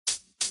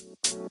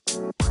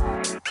Alright.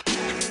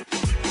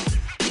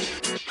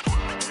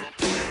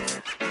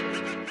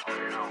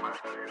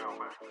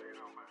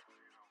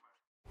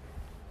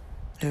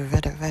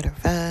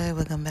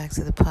 Welcome back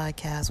to the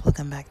podcast.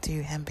 Welcome back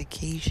to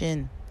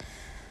Hempication.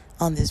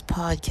 On this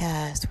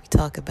podcast, we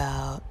talk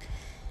about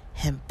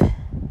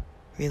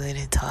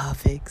hemp-related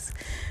topics.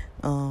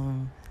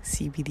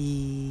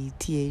 CBD,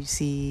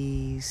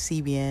 THC,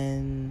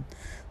 CBN,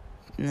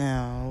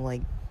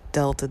 like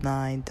Delta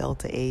 9,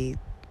 Delta 8.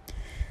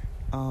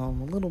 A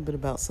little bit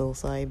about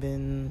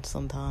psilocybin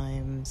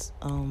sometimes.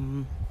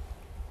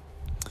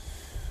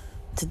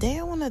 Today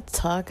I want to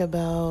talk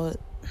about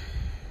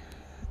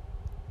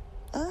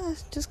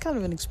just kind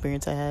of an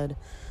experience I had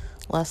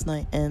last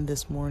night and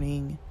this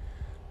morning,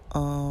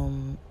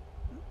 and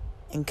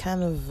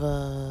kind of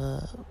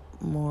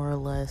more or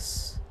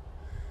less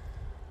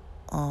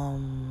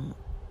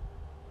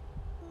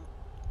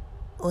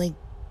like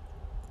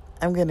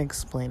I'm gonna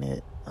explain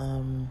it.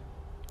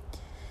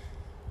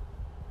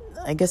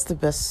 I guess the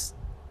best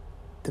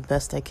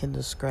I can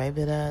describe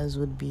it as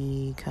would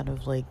be kind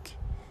of like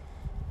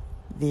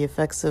the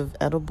effects of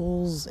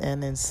edibles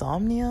and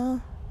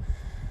insomnia.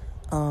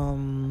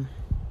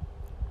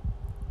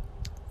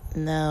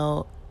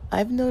 Now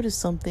I've noticed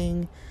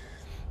something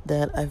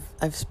that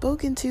I've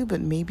spoken to,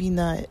 but maybe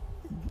not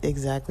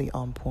exactly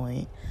on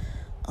point,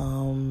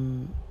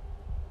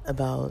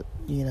 about,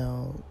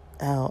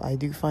 how I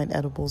do find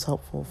edibles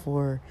helpful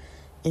for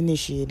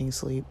initiating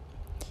sleep.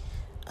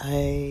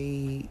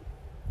 I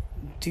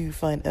do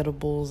find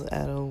edibles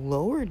at a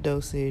lower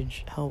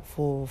dosage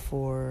helpful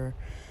for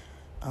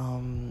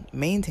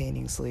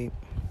maintaining sleep,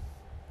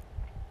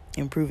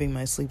 improving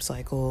my sleep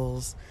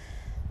cycles.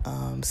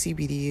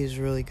 CBD is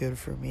really good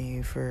for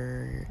me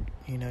for,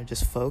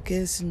 just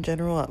focus in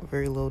general at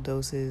very low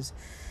doses.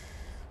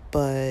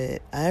 But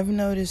I've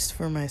noticed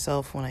for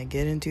myself when I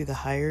get into the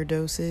higher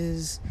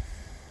doses,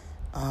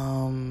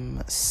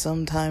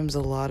 sometimes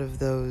a lot of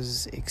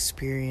those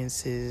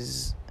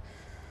experiences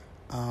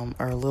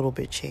are a little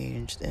bit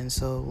changed. And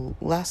so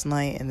last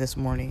night and this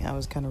morning, I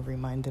was kind of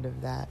reminded of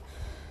that.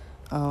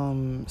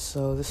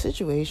 So the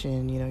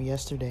situation,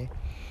 yesterday,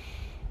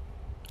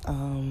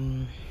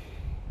 I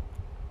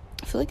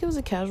feel like it was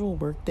a casual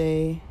work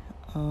day.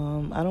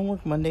 I don't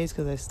work Mondays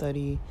because I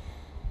study.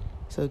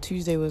 So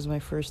Tuesday was my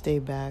first day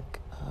back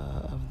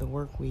of the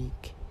work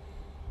week.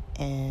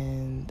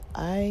 And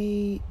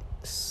I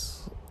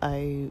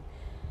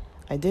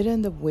did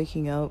end up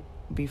waking up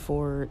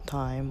before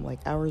time, like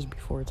hours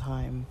before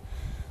time.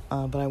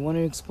 But I want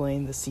to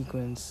explain the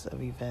sequence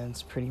of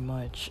events pretty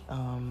much.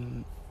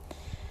 And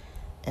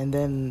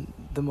then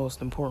the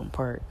most important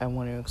part I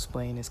want to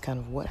explain is kind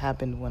of what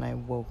happened when I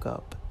woke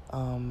up.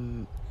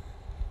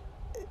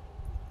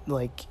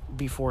 Like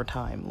before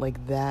time.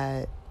 Like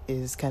that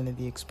is kind of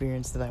the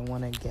experience that I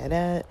want to get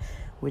at,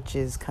 which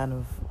is kind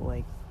of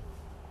like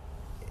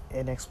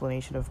an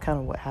explanation of kind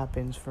of what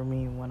happens for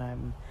me when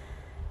I'm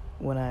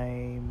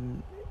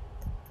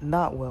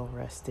not well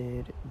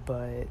rested,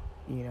 but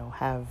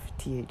have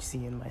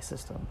THC in my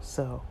system.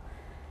 So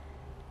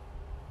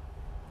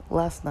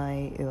last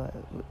night,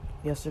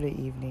 yesterday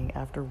evening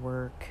after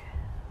work,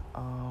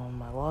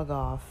 I log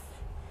off.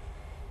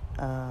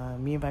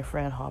 Me and my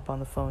friend hop on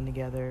the phone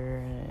together,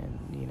 and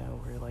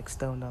we're like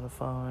stoned on the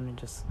phone and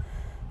just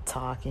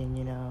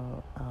talking.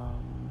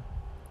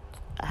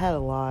 I had a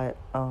lot.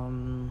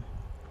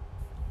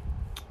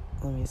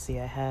 Let me see.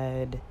 I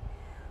had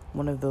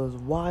one of those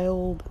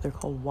wild. They're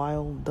called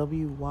Wild,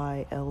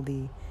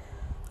 WYLD,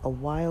 a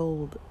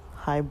wild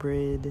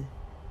hybrid.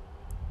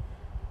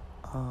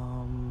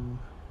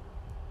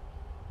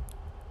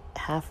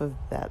 Half of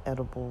that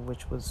edible,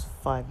 which was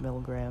 5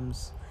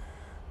 milligrams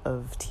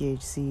of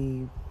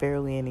THC,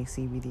 barely any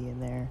CBD in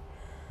there.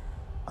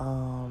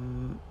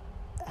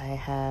 I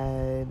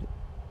had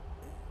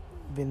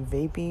been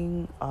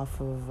vaping off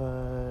of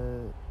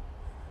a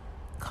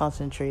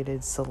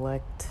concentrated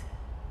Select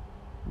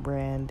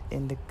brand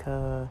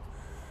indica.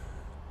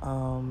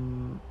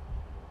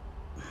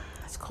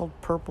 It's called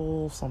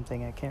Purple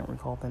something. I can't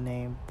recall the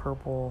name.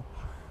 Purple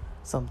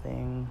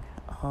something.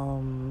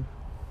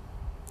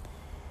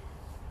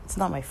 It's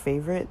not my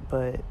favorite,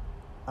 but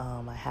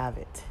I have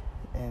it.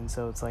 And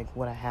so it's like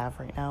what I have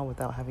right now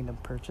without having to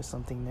purchase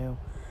something new.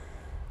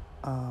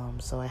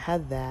 So I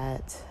had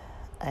that.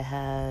 I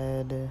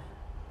had...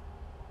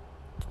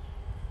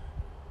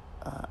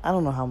 I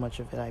don't know how much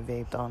of it I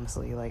vaped,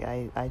 honestly. Like,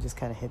 I just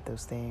kind of hit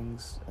those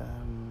things.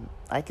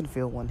 I can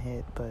feel one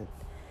hit, but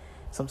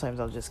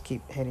sometimes I'll just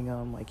keep hitting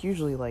them. Like,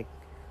 usually, like,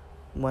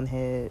 1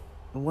 to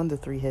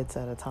 3 hits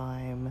at a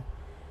time.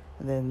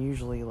 And then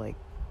usually, like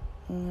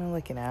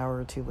an hour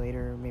or two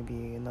later,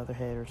 maybe another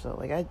hit or so.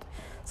 Like,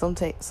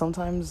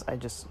 sometimes I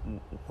just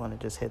want to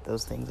just hit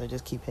those things. I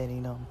just keep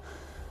hitting them.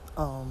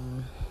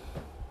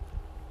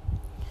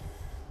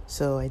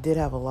 So I did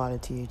have a lot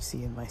of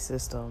THC in my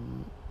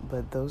system,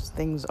 but those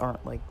things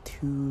aren't like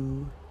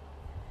too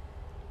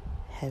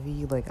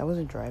heavy. Like, I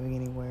wasn't driving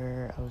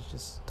anywhere. I was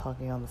just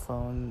talking on the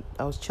phone.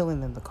 I was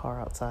chilling in the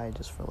car outside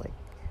just for like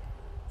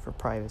for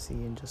privacy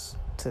and just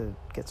to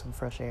get some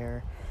fresh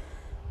air.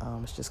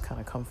 It's just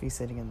kind of comfy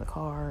sitting in the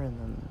car, and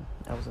then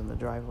I was in the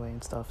driveway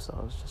and stuff, so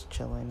I was just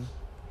chilling,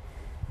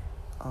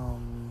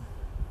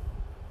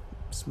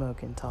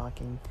 smoking,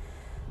 talking.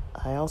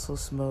 I also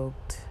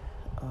smoked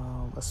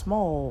a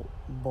small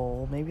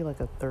bowl, maybe like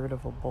a third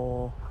of a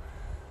bowl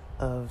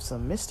of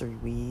some mystery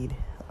weed.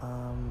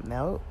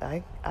 Now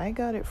I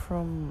got it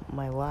from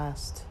my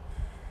last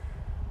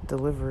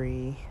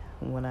delivery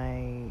when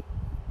I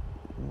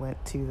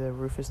went to the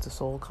Rufus Du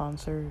Sol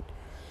concert.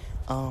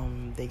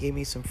 They gave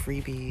me some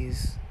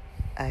freebies.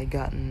 I had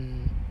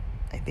gotten,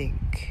 I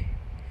think,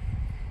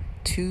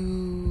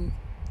 I'm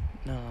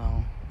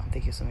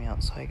thinking of something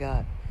else. So I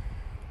got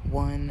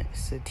one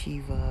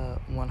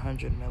sativa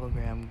 100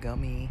 milligram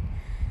gummy,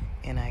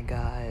 and I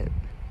got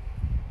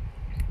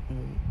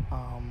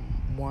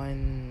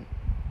one,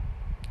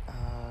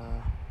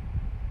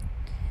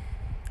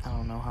 I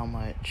don't know how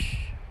much,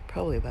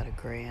 probably about a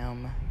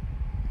gram,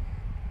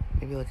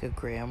 maybe like a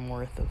gram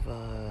worth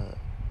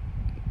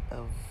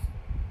of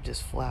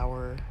just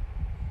flour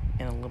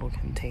in a little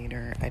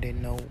container. I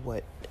didn't know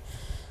what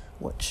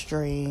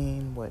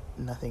strain,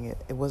 nothing.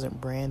 It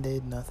wasn't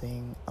branded,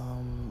 nothing.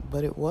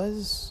 But it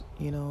was,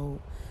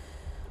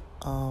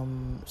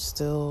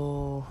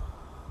 still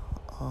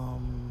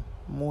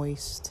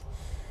moist.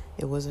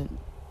 It wasn't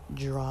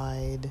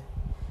dried.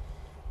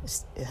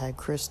 It had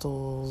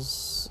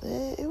crystals.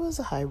 It was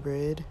a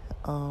hybrid.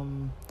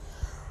 And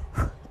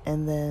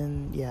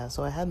then,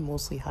 so I had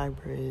mostly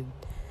hybrid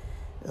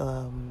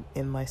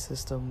in my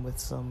system with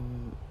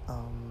some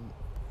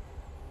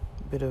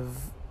bit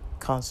of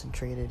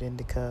concentrated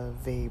indica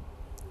vape,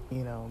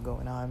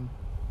 going on.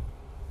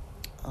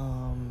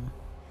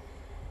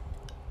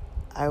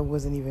 I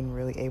wasn't even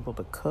really able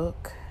to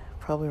cook.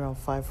 Probably around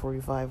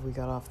 5:45 we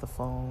got off the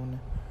phone.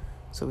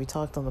 So we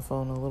talked on the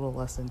phone a little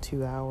less than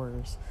 2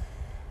 hours.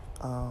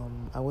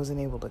 I wasn't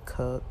able to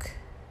cook.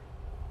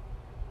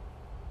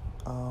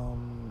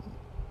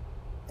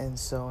 And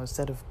so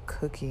instead of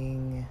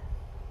cooking,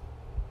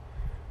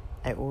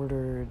 I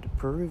ordered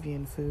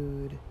Peruvian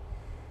food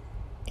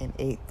and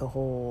ate the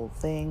whole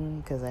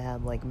thing because I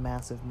had like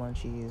massive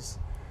munchies.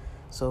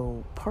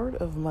 So part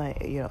of my,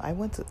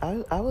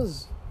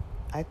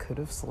 I could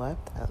have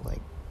slept at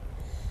like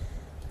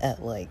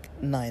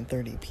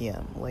 9:30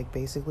 p.m. Like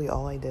basically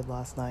all I did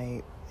last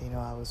night,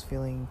 I was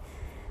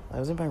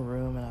in my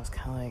room and I was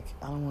kind of like,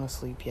 I don't want to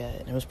sleep yet.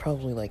 And it was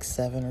probably like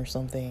 7 or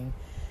something.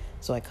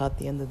 So I caught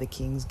the end of the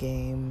Kings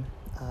game,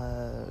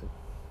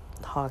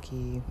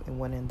 hockey, and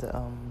went into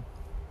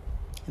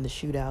in the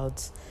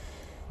shootouts.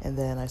 And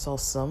then I saw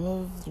some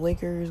of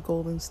Lakers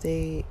Golden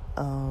State,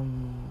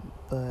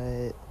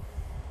 but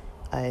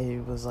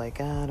I was like,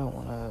 I don't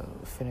want to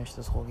finish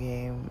this whole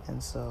game.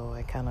 And so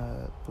I kind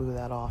of blew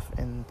that off.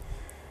 And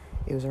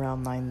it was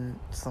around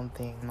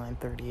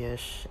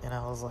 9:30ish. And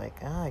I was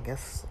like, I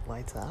guess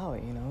lights out,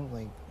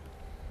 like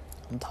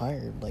I'm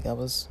tired. Like I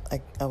was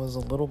a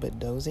little bit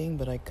dozing,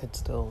 but I could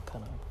still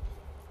kind of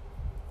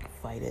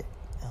fight it.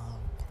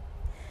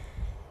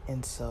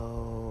 And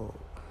so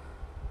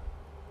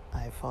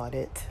I fought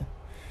it.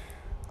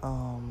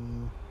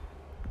 Now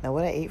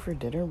what I ate for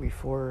dinner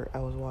before I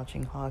was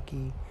watching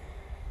hockey,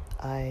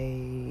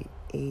 I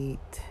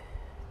ate,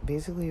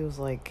 basically it was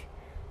like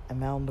a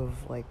mound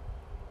of like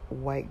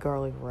white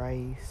garlic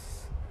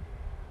rice,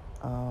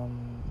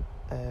 kind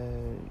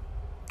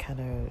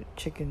of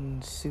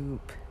chicken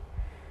soup,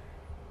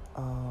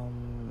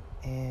 and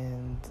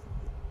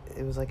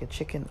it was like a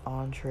chicken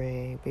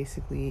entree.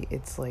 Basically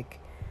it's like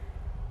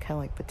kind of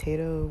like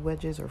potato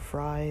wedges or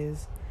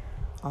fries.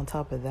 On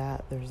top of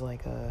that, there's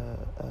like a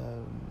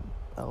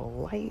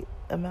light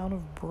amount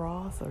of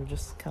broth, or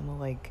just kind of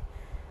like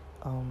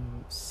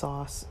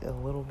sauce a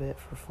little bit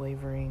for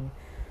flavoring,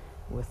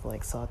 with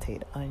like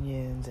sauteed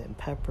onions and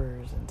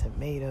peppers and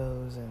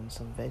tomatoes and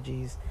some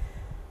veggies,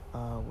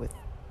 with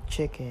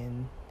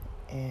chicken,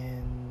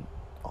 and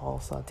all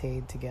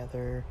sauteed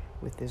together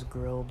with this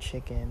grilled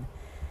chicken,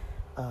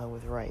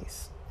 with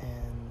rice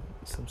and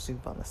some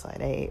soup on the side.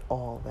 I ate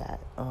all that,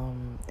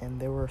 and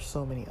there were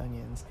so many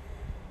onions.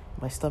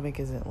 My stomach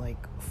isn't like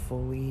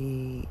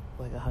fully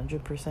like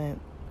 100%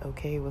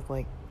 okay with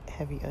like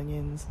heavy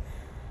onions,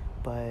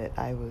 but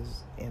I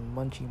was in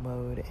munchie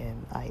mode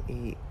and I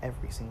ate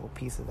every single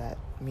piece of that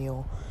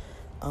meal.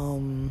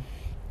 And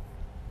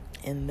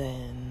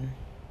then,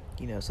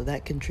 so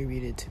that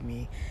contributed to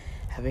me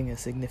having a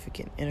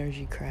significant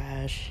energy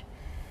crash.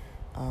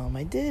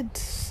 I did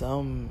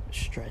some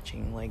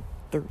stretching, like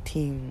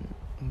 13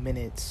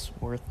 minutes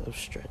worth of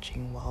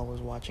stretching while I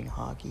was watching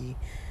hockey.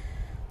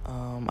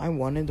 I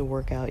wanted to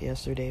work out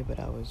yesterday, but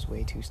I was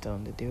way too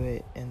stoned to do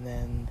it. And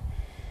then,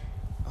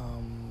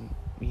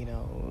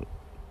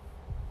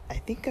 I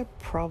think I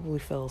probably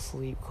fell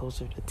asleep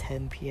closer to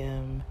 10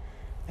 p.m.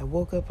 I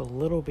woke up a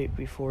little bit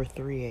before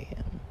 3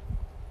 a.m.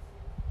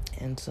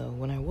 And so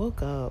when I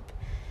woke up,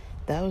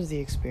 that was the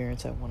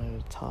experience I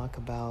wanted to talk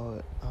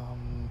about.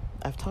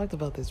 I've talked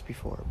about this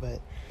before, but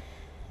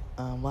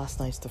Last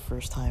night's the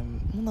first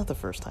time, well, not the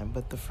first time,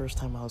 but the first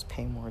time I was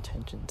paying more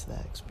attention to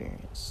that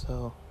experience.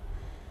 So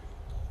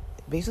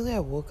basically, I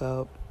woke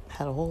up,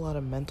 had a whole lot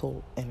of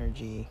mental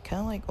energy, kind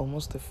of like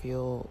almost the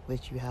feel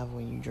that you have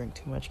when you drink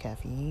too much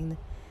caffeine.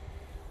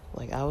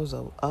 Like I was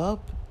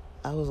up,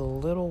 I was a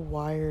little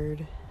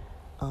wired,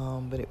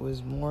 but it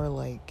was more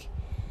like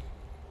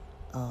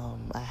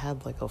I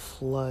had like a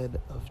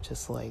flood of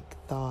just like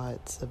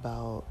thoughts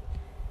about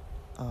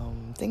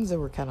things that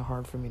were kind of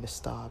hard for me to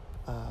stop,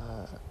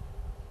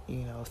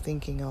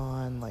 thinking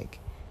on, like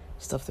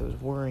stuff that was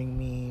worrying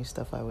me,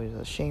 stuff I was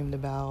ashamed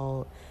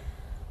about,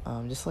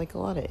 just like a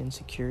lot of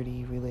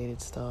insecurity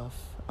related stuff.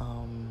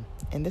 And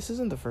this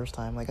isn't the first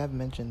time, like I've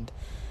mentioned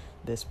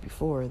this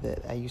before,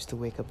 that I used to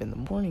wake up in the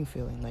morning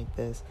feeling like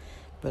this,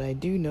 but I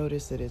do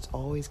notice that it's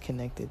always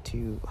connected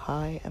to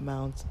high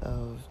amounts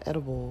of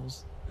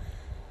edibles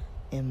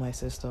in my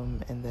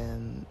system, and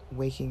then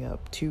waking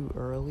up too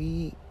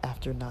early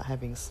after not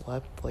having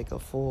slept like a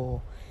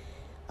full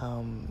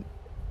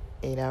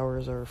 8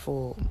 hours or a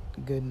full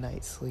good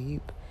night's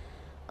sleep.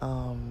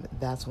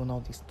 That's when all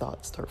these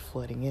thoughts start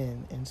flooding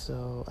in. And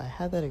so I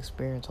had that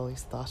experience, all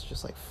these thoughts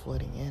just like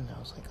flooding in. I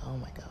was like, oh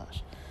my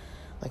gosh,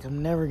 like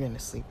I'm never gonna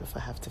sleep if I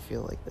have to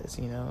feel like this,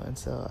 And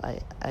so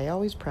I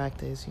always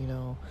practice,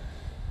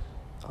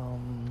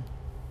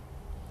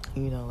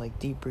 like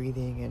deep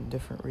breathing and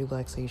different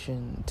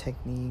relaxation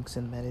techniques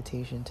and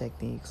meditation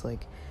techniques.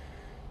 Like,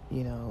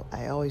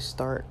 I always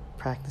start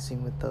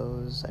practicing with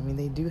those. I mean,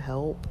 they do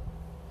help,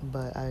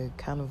 but I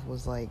kind of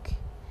was like,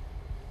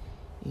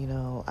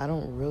 I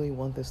don't really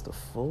want this to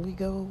fully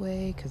go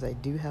away, because I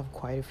do have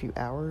quite a few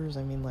hours.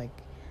 I mean,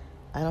 like,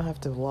 I don't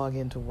have to log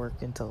into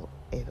work until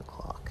 8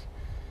 o'clock.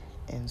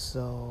 And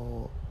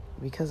so,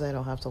 because I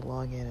don't have to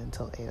log in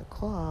until 8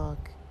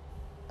 o'clock,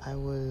 I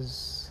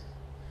was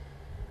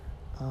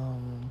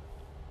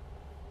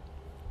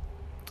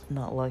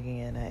not logging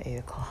in at 8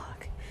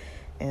 o'clock.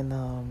 And,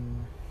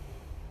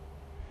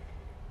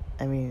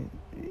 I mean,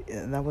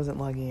 and I wasn't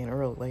logging in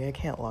early. Like, I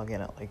can't log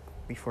in at, like,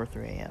 before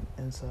 3 a.m.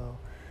 And so,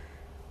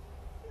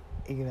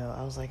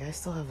 I was like, I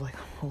still have, like,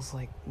 almost,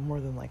 like, more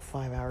than, like,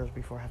 5 hours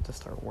before I have to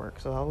start work.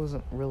 So I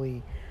wasn't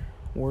really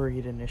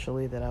worried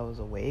initially that I was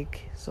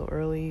awake so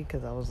early,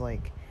 because I was,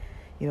 like,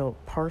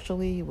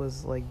 partially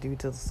was, like, due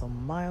to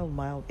some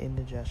mild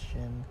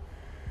indigestion.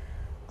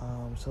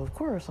 So, of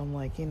course, I'm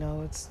like,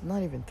 it's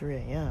not even 3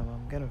 a.m.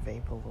 I'm going to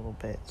vape a little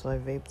bit. So I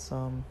vaped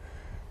some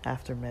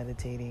after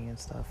meditating and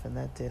stuff, and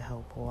that did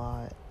help a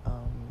lot.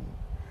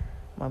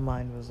 My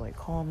mind was, like,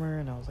 calmer,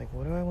 and I was like,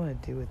 what do I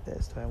want to do with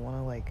this? Do I want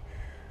to, like,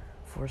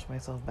 force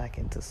myself back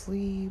into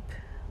sleep?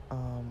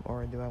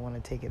 Or do I want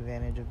to take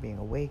advantage of being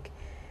awake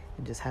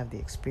and just have the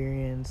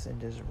experience and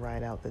just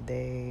ride out the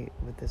day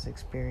with this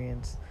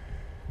experience?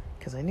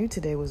 Because I knew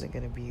today wasn't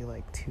going to be,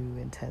 like, too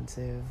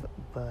intensive,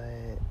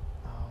 but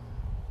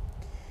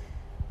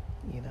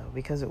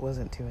because it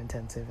wasn't too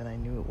intensive and I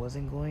knew it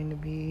wasn't going to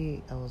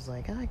be, I was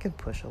like, I could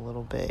push a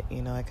little bit,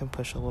 I can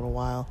push a little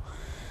while.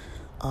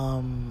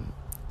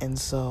 And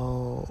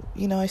so,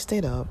 I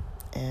stayed up,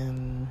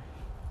 and,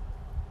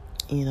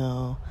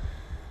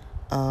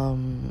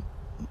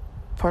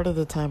 part of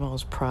the time I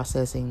was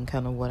processing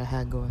kind of what I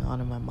had going on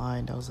in my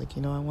mind. I was like, I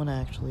want to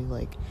actually,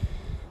 like,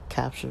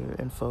 capture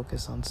and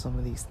focus on some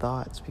of these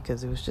thoughts,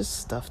 because it was just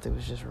stuff that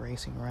was just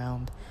racing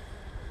around.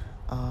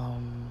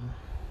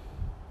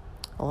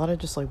 A lot of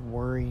just, like,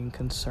 worry and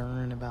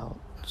concern about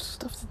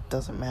stuff that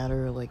doesn't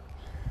matter, like,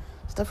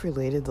 stuff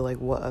related to, like,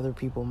 what other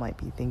people might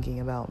be thinking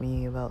about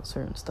me, about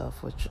certain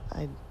stuff, which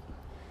I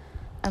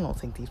don't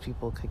think these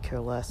people could care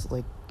less.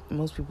 Like,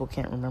 most people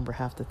can't remember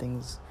half the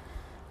things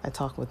I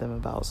talk with them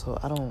about, so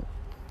I don't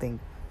think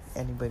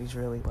anybody's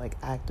really, like,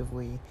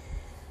 actively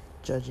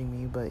judging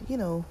me. But,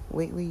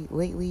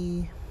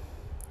 lately,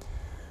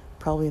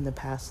 probably in the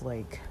past,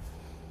 like,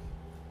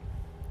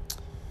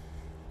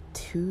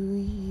 I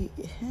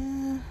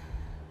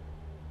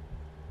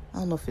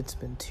don't know if it's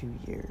been 2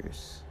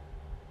 years.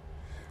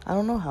 I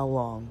don't know how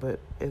long, but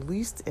at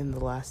least in the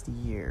last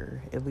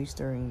year, at least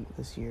during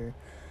this year,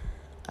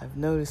 I've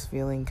noticed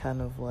feeling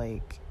kind of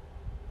like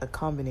a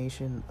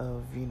combination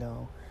of,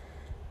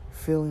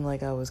 feeling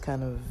like I was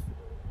kind of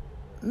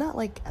not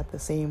like at the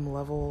same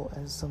level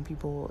as some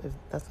people, if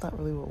that's not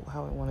really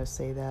how I want to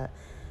say that,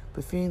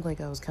 but feeling like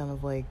I was kind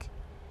of like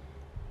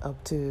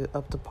up to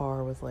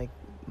par with, like,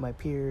 my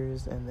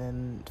peers, and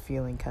then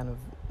feeling kind of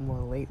more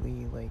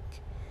lately like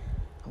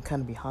I'm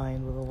kind of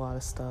behind with a lot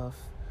of stuff.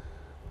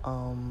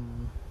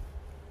 And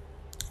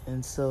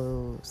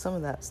so some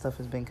of that stuff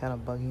has been kind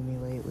of bugging me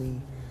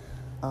lately.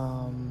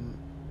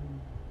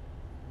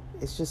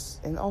 It's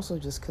just, and also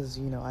just because,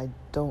 I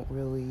don't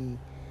really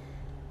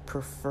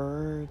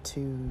prefer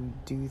to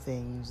do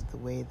things the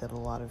way that a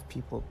lot of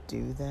people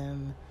do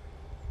them.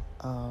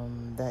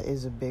 That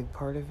is a big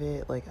part of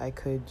it. Like, I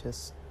could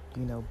just,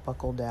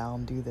 buckle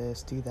down, do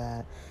this, do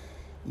that,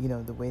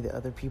 the way that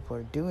other people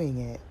are doing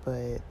it.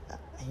 But,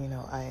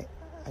 I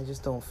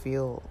just don't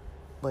feel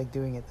like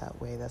doing it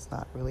that way. That's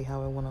not really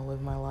how I want to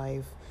live my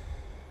life.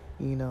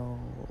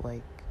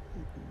 Like,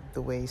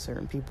 the way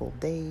certain people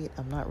date.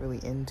 I'm not really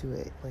into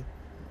it like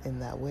in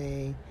that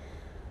way.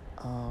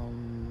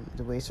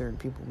 The way certain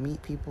people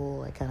meet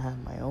people, I kind of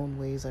have my own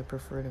ways I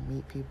prefer to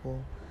meet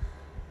people.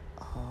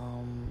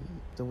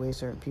 The way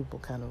certain people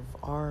kind of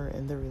are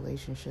in their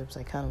relationships,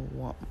 I kind of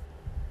want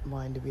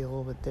mine to be a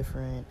little bit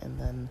different. And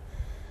then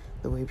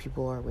the way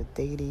people are with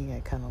dating,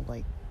 I kind of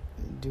like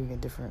doing a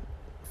different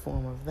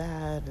form of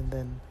that. And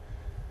then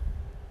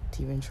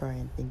to even try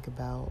and think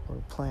about or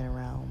plan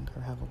around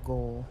or have a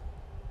goal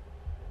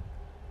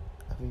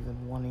of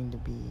even wanting to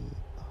be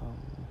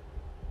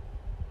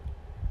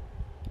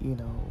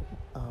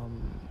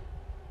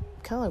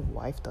kind of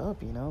like wifed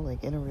up,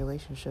 like in a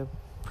relationship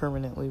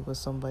permanently with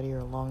somebody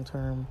or long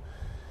term.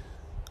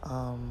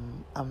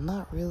 I'm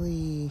not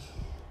really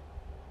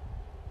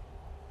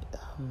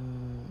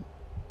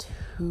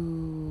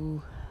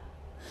too,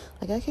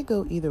 like, I could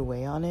go either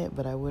way on it,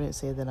 but I wouldn't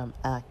say that I'm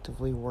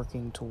actively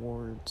working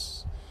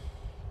towards,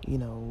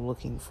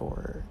 looking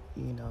for,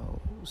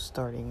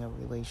 starting a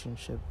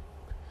relationship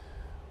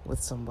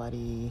with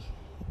somebody.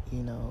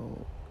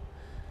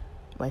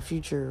 My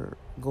future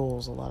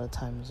goals a lot of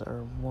times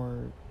are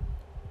more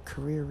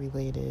career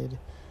related.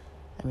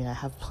 I mean, I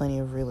have plenty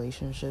of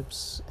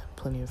relationships,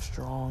 plenty of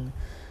strong,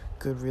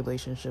 good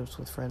relationships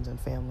with friends and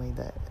family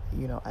that,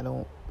 I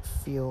don't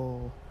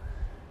feel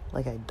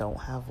like I don't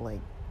have,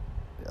 like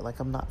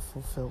I'm not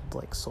fulfilled,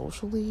 like,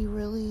 socially,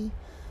 really.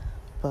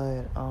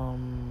 But,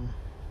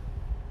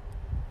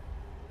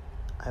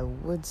 I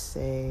would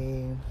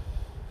say,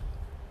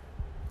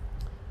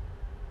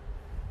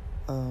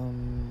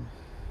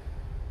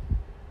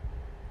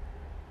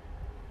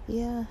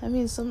 yeah, I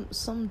mean,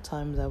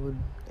 sometimes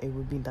it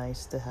would be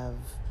nice to have,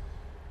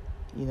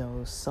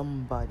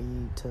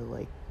 somebody to,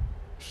 like,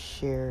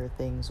 share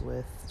things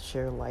with,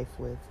 share life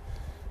with,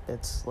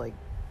 that's, like,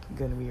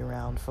 gonna be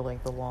around for,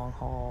 like, the long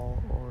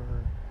haul, or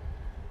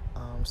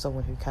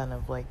someone who kind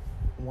of, like,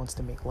 wants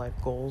to make life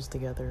goals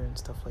together and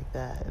stuff like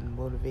that, and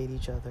motivate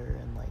each other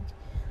and, like,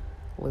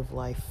 live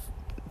life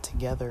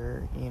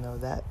together.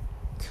 That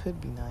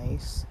could be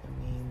nice. I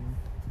mean,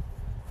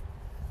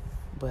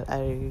 but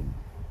I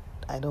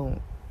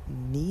don't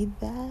need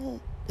that.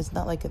 It's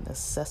not like a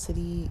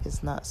necessity.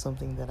 It's not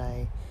something that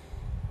I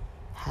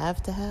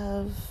have to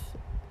have,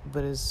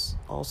 but it's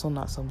also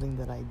not something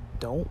that I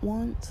don't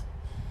want.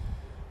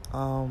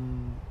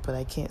 But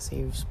I can't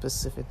say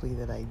specifically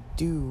that I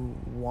do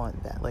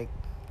want that. Like,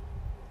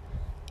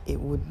 it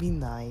would be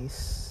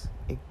nice.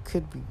 It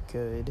could be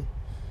good.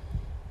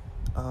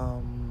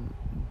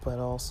 But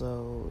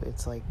also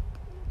it's like,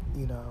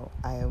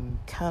 I am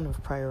kind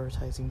of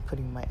prioritizing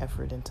putting my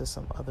effort into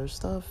some other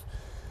stuff.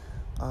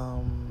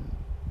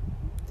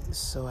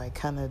 So I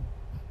kind of,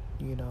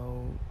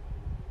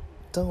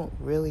 don't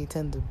really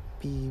tend to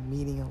be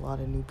meeting a lot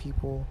of new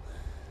people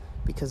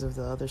because of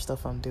the other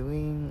stuff I'm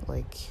doing.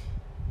 Like,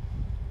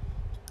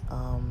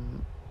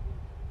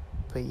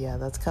 but yeah,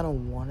 that's kind of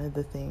one of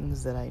the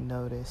things that I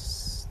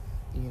notice,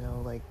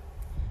 like,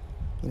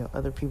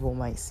 other people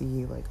might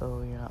see, like,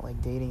 oh, you're not,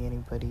 like, dating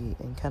anybody,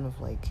 and kind of,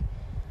 like,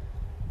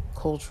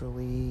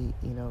 culturally,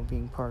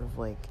 being part of,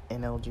 like,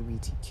 an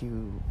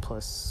LGBTQ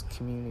plus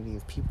community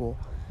of people,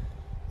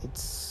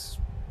 it's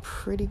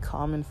pretty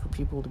common for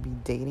people to be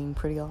dating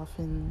pretty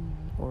often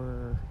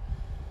or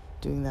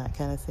doing that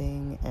kind of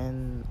thing.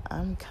 And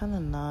I'm kind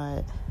of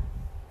not,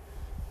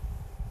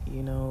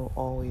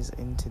 always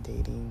into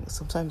dating.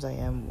 Sometimes I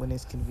am when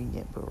it's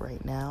convenient, but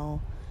right now,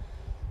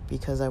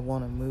 because I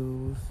want to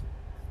move,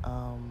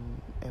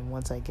 and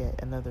once I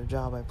get another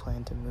job, I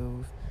plan to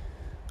move.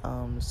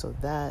 So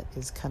that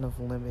is kind of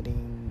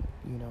limiting,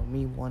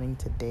 me wanting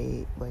to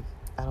date. Like,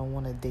 I don't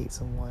want to date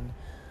someone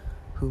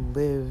who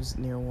lives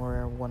near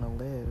where I want to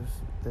live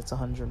that's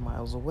 100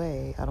 miles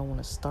away. I don't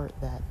want to start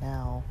that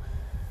now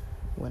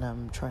when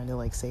I'm trying to,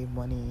 like, save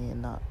money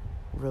and not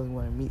really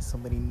want to meet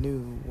somebody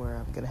new where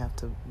I'm going to have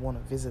to want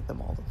to visit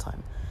them all the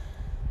time.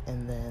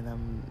 And then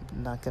I'm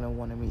not going to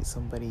want to meet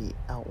somebody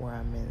out where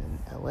I'm in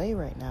LA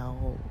right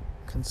now,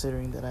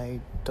 considering that I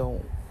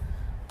don't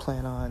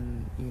plan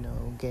on,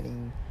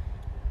 getting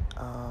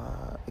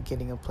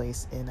a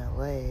place in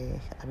LA.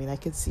 I mean, I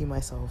could see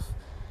myself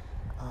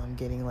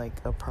getting, like,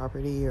 a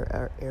property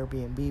or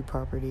Airbnb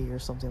property or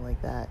something like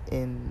that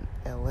in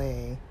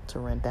LA to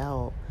rent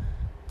out,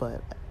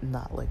 but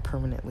not, like,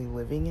 permanently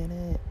living in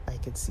it. I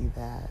could see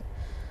that.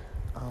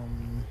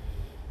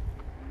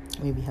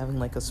 Maybe having,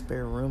 like, a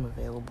spare room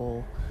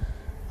available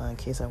in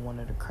case I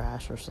wanted to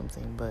crash or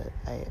something, but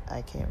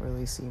I can't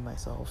really see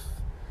myself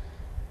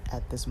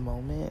at this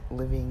moment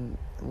living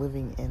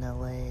in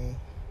LA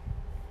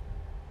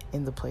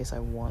in the place I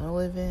want to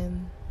live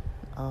in.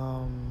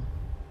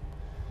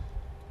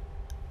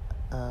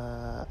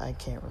 I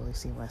can't really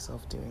see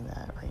myself doing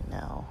that right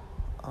now,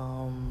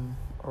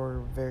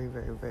 or very,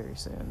 very, very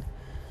soon.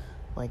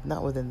 Like,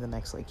 not within the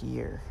next, like,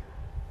 year.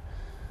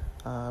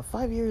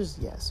 5 years,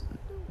 yes.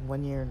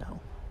 1 year, no.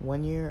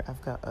 1 year,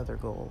 I've got other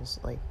goals.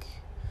 Like,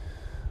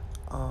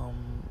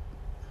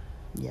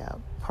 yeah,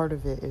 part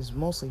of it is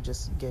mostly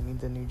just getting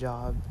the new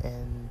job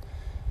and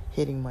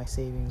hitting my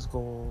savings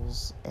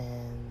goals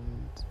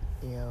and,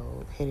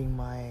 hitting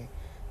my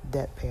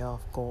debt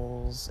payoff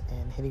goals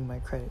and hitting my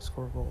credit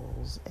score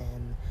goals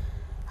and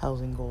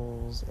housing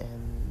goals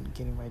and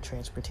getting my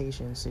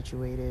transportation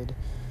situated.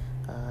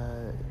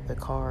 The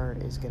car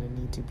is going to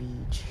need to be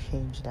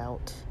changed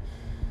out,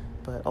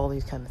 but all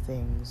these kind of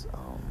things,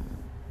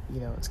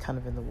 it's kind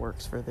of in the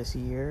works for this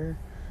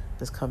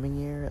coming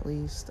year at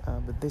least,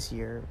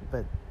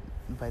 but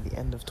by the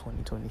end of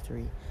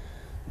 2023.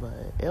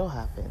 But it'll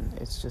happen.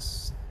 It's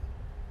just,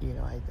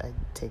 I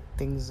take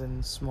things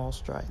in small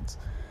strides.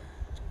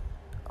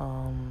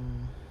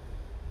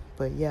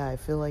 But yeah, I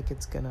feel like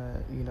it's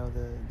gonna,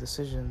 the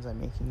decisions I'm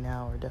making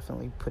now are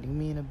definitely putting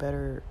me in a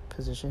better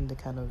position to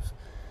kind of,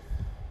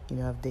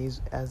 have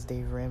days, as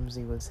Dave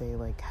Ramsey would say,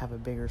 like, have a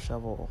bigger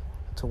shovel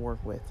to work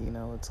with.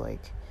 It's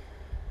like,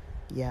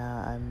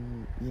 yeah,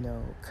 I'm,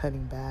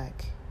 cutting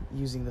back,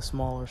 using the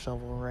smaller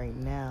shovel right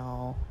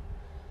now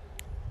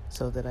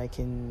so that I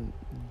can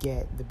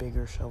get the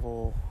bigger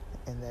shovel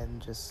and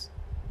then just,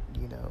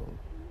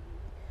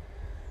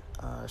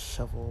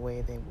 shovel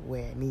away the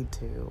way I need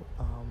to.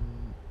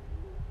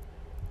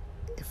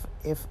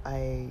 If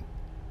I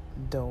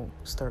don't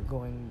start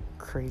going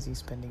crazy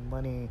spending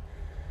money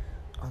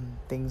on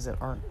things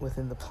that aren't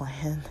within the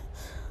plan,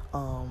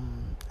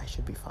 I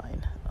should be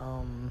fine.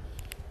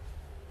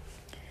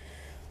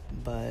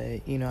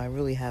 But I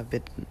really have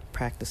been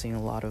practicing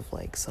a lot of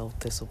like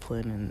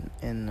self-discipline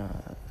and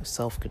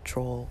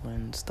self-control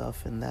and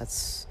stuff, and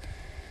that's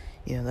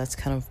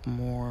kind of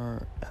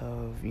more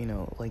of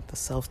like the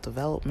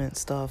self-development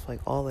stuff,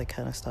 like all that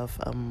kind of stuff.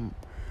 I'm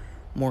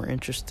more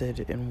interested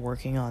in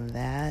working on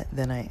that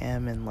than I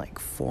am in like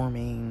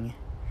forming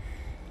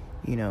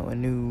a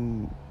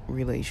new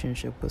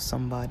relationship with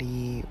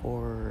somebody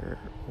or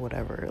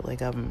whatever.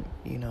 Like I'm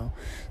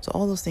so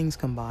all those things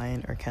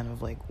combined are kind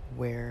of like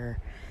where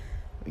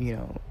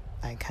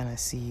I kind of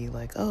see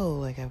like, oh,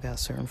 like I've got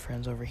certain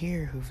friends over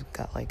here who've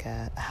got like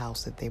a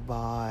house that they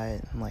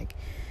bought, and like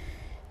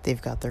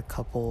they've got their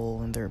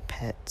couple and their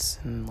pets,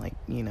 and like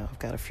I've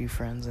got a few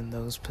friends in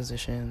those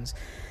positions.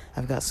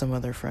 I've got some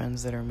other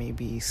friends that are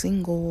maybe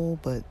single,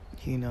 but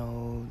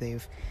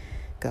they've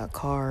got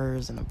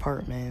cars and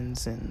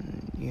apartments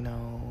and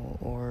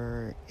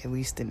or at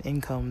least an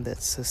income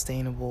that's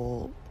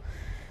sustainable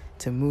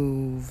to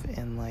move,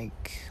 and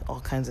like all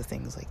kinds of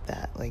things like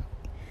that. Like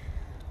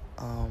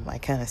I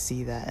kind of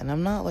see that, and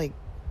I'm not like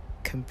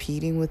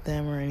competing with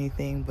them or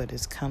anything, but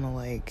it's kind of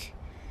like,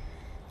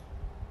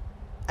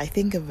 I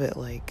think of it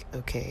like,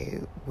 okay,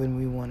 when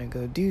we want to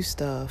go do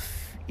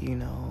stuff,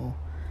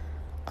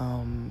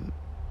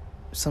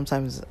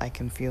 sometimes I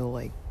can feel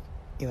like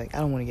I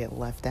don't want to get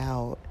left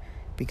out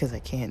because I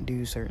can't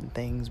do certain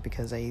things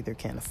because I either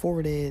can't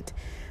afford it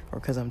or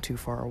because I'm too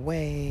far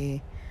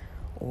away,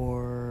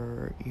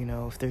 or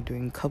if they're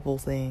doing couple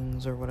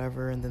things or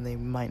whatever, and then they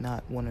might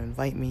not want to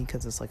invite me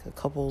because it's like a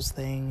couples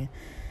thing,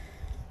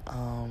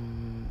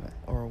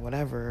 or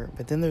whatever.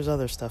 But then there's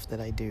other stuff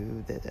that I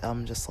do that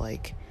I'm just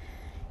like,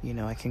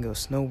 I can go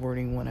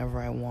snowboarding whenever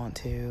I want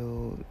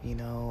to,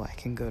 I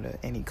can go to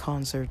any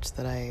concerts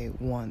that I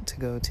want to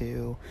go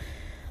to.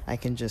 I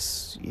can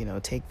just,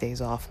 take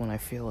days off when I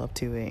feel up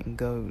to it and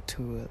go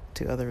to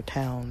other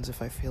towns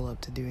if I feel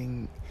up to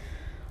doing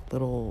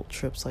little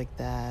trips like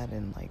that,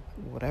 and like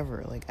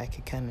whatever. Like I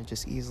could kind of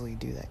just easily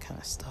do that kind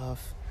of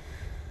stuff.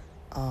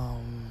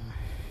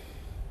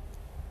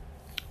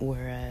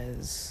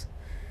 Whereas,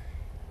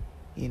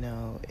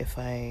 if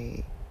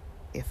I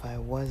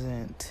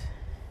wasn't,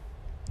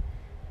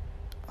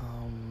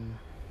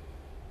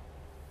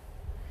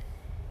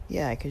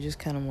 I could just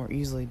kind of more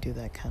easily do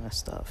that kind of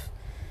stuff.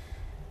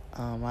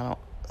 I don't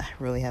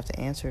really have to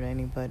answer to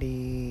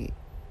anybody,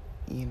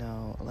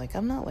 like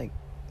I'm not like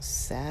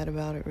sad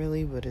about it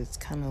really, but it's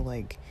kind of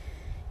like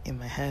in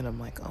my head I'm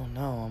like, oh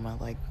no, am I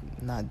like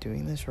not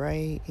doing this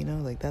right?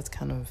 Like that's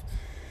kind of,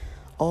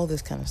 all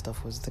this kind of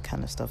stuff was the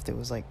kind of stuff that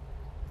was like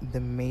the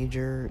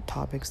major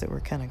topics that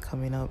were kind of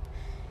coming up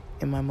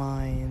in my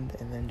mind,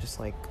 and then just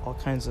like all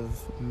kinds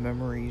of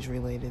memories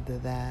related to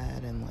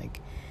that, and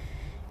like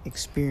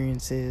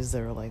experiences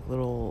that are like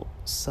little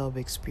sub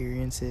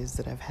experiences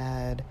that I've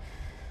had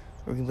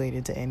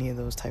related to any of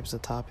those types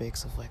of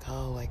topics, of like,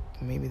 oh, like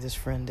maybe this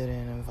friend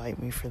didn't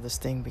invite me for this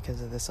thing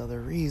because of this other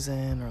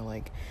reason, or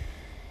like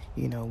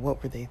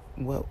what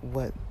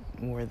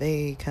were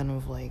they kind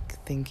of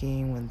like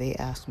thinking when they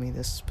asked me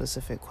this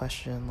specific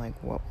question,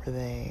 like what were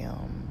they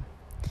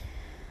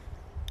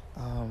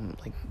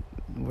like,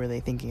 were they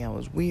thinking I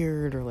was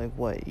weird, or like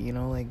what,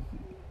 like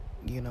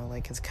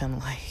it's kind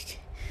of like,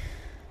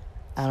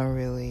 I don't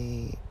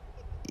really,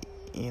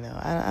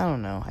 I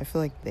don't know. I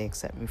feel like they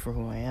accept me for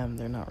who I am.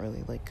 They're not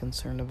really like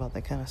concerned about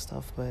that kind of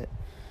stuff, but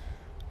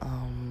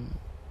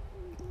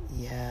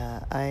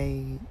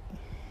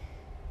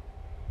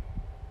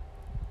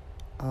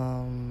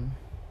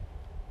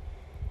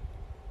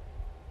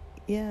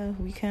yeah,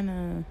 we kind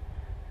of,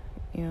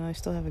 I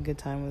still have a good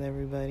time with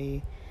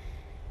everybody,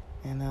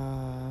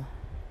 and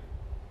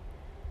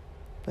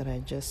but I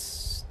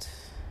just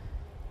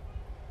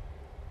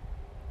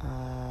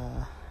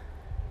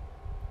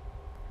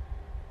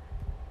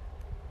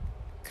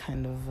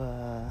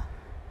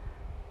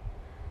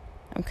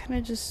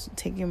kind of just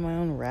taking my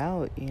own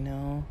route, you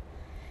know.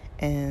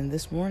 And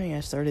this morning I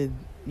started,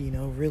 you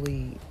know,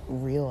 really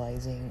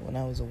realizing when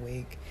I was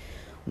awake,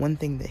 one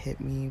thing that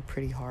hit me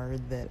pretty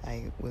hard that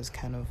I was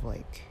kind of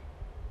like,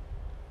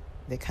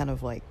 that kind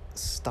of like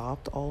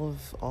stopped all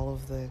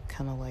of the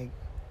kind of like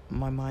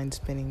my mind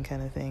spinning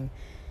kind of thing,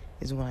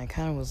 is when I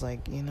kind of was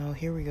like, you know,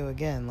 here we go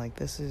again. Like,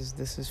 this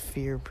is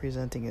fear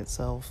presenting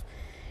itself.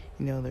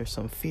 You know, there's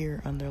some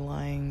fear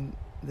underlying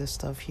this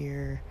stuff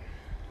here.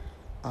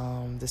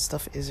 This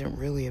stuff isn't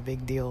really a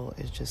big deal.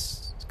 It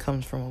just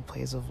comes from a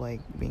place of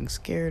like being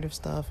scared of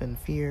stuff and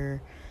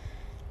fear.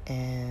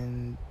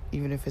 And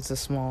even if it's a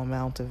small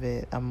amount of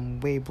it, I'm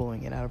way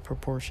blowing it out of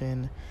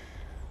proportion.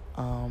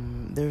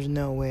 There's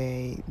no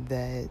way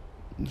that,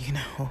 you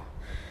know,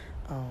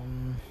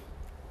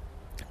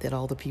 that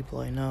all the people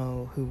I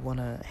know who want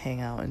to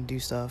hang out and do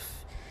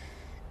stuff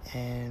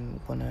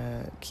and want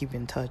to keep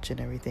in touch and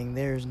everything,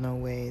 there's no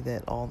way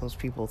that all those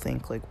people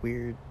think like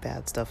weird,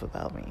 bad stuff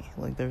about me.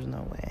 Like, there's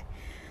no way.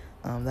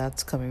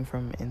 That's coming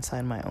from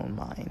inside my own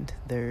mind.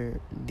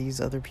 These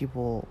other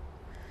people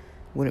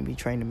wouldn't be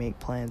trying to make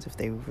plans if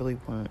they really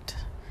weren't,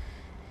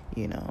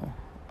 you know,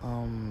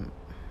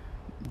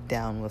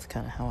 down with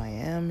kind of how I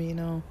am, you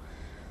know.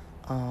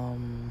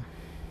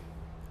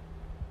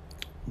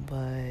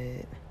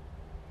 But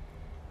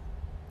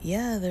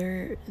yeah,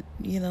 they're,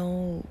 you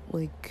know,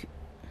 like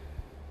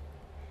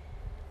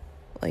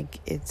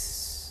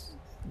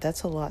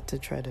that's a lot to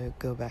try to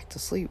go back to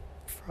sleep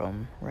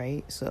from,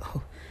 right?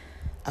 So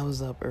I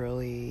was up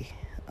early,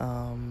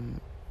 you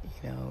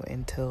know,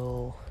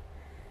 until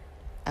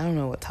I don't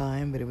know what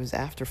time, but it was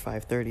after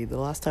 5:30. The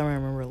last time I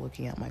remember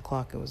looking at my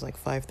clock, it was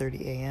like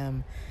 5:30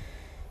 a.m.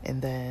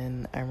 And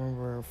then I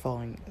remember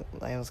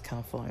I was kind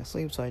of falling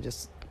asleep, so I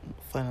just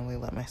finally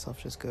let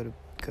myself just go to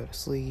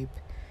sleep,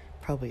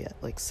 probably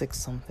at like 6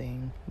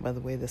 something. By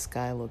the way the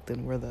sky looked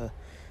and where the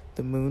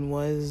moon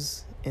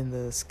was in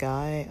the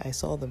sky, I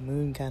saw the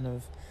moon kind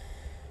of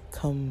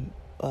come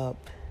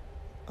up.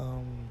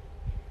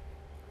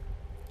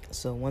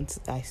 So once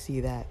I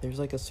see that, there's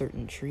like a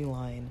certain tree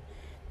line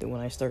that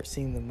when I start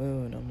seeing the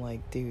moon, I'm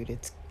like, dude,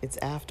 it's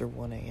after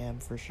 1 a.m.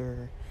 for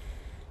sure.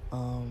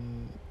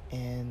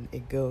 And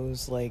it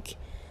goes like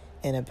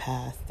in a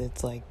path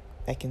that's like,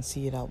 I can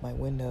see it out my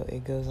window.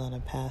 It goes on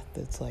a path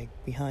that's like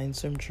behind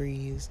some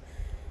trees,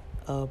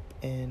 up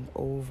and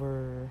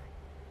over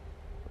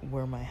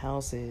where my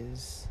house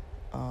is,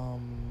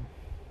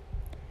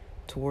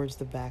 towards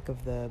the back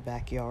of the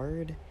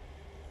backyard.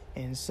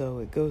 And so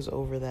it goes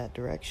over that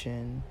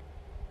direction.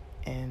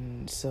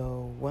 And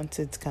so once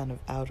it's kind of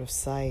out of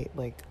sight,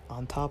 like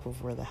on top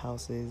of where the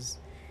house is,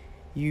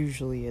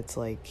 usually it's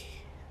like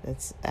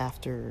that's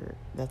after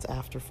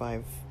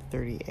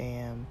 5:30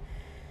 a.m.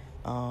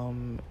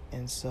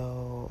 And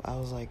so I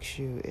was like,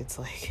 shoot, it's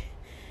like,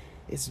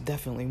 it's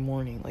definitely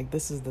morning. Like,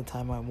 this is the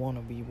time I want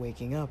to be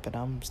waking up, and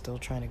I'm still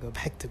trying to go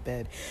back to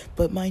bed.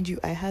 But mind you,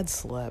 I had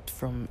slept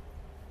from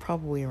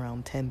probably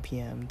around 10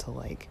 p.m. to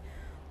like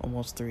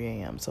almost 3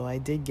 a.m. So I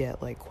did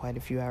get like quite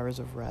a few hours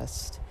of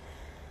rest,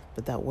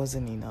 but that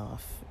wasn't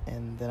enough.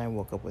 And then I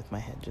woke up with my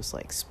head just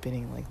like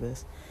spinning like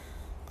this.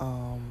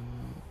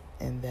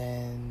 And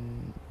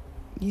then,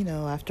 you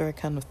know, after I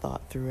kind of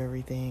thought through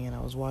everything and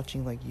I was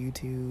watching like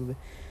YouTube,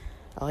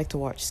 I like to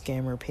watch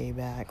Scammer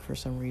Payback for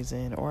some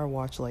reason, or I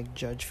watch like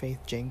Judge Faith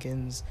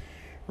Jenkins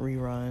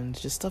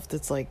reruns, just stuff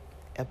that's like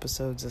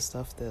episodes of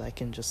stuff that I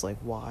can just like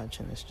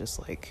watch, and it's just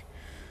like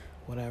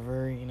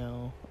whatever, you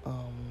know.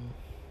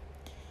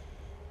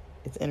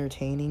 It's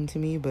entertaining to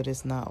me, but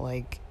it's not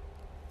like,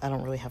 I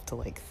don't really have to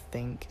like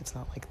think. It's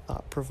not like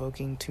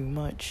thought-provoking too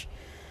much.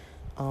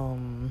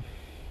 And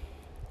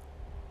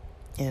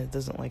it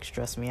doesn't like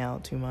stress me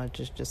out too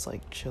much. It's just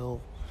like chill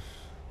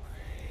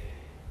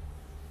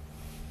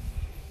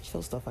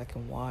stuff I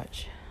can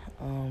watch.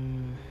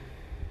 And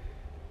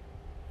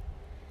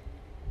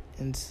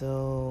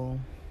so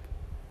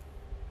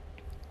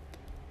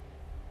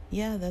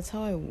yeah, that's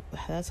how it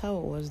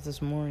was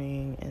this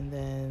morning. And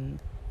then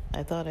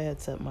I thought I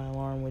had set my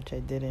alarm, which I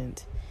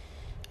didn't.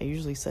 I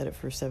usually set it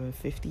for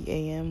 7:50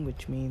 a.m.,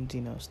 which means,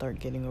 you know, start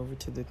getting over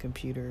to the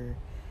computer,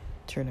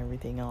 turn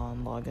everything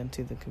on, log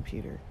into the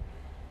computer.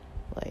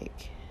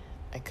 Like,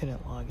 I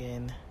couldn't log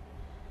in.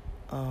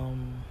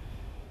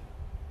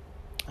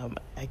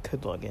 I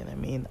could log in. I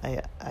mean,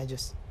 I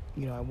just,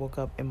 you know, I woke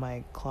up and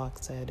my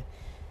clock said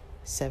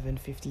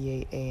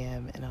 7:58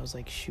 a.m. and I was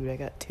like, shoot, I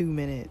got 2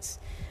 minutes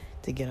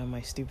to get on my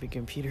stupid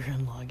computer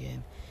and log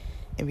in.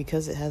 And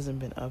because it hasn't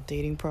been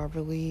updating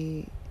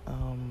properly,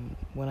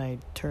 when I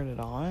turn it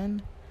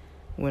on,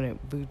 when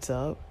it boots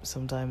up,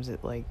 sometimes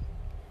it like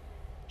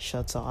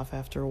shuts off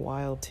after a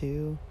while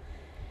too.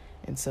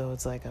 And so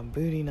it's like I'm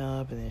booting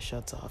up and it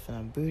shuts off, and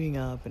I'm booting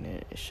up and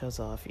it shuts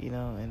off, you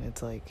know. And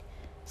it's like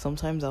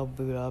sometimes I'll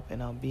boot up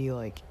and I'll be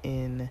like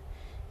in,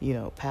 you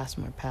know, past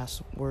my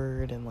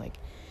password and like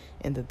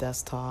in the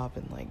desktop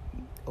and like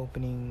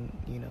opening,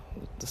 you know,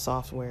 the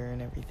software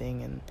and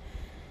everything, and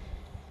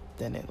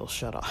then it'll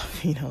shut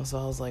off, you know. So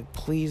I was like,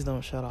 please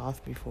don't shut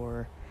off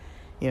before,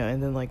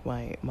 and then like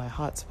my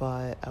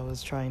hotspot, I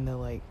was trying to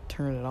like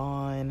turn it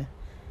on.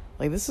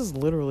 Like this is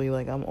literally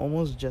like I'm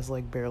almost just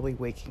like barely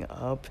waking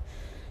up,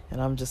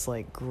 and I'm just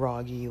like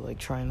groggy, like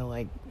trying to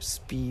like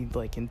speed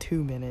like in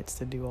 2 minutes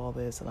to do all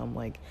this, and I'm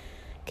like,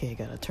 okay, I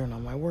gotta turn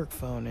on my work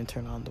phone and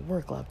turn on the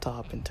work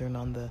laptop and turn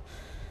on the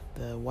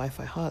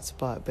Wi-Fi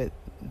hotspot, but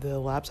the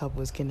laptop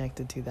was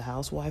connected to the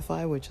house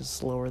Wi-Fi, which is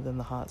slower than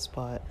the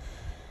hotspot.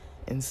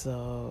 And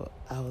so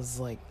I was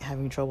like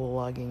having trouble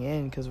logging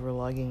in because we're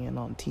logging in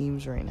on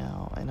Teams right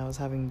now, and I was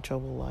having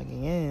trouble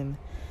logging in,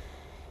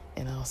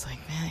 and I was like,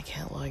 man, I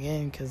can't log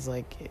in because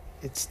like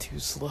it's too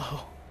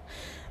slow.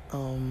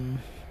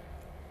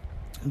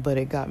 But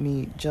it got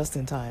me just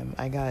in time.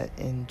 I got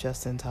in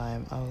just in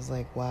time. I was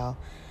like, wow.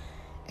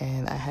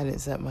 And I hadn't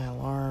set my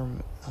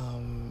alarm,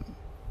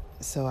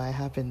 so I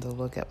happened to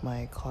look at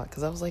my clock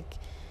because I was like,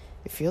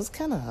 it feels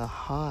kind of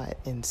hot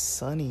and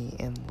sunny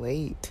and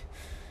late,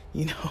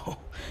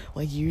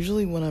 like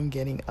usually when I'm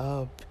getting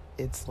up,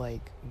 it's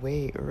like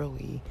way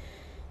early,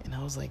 and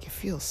I was like, it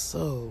feels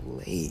so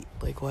late.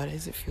 Like, why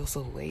does it feel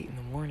so late in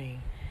the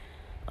morning?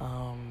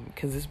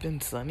 Because it's been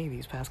sunny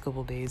these past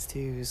couple days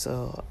too,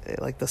 so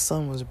like the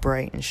sun was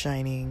bright and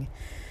shining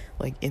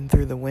like in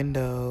through the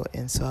window,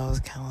 and so I was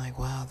kind of like,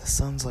 wow, the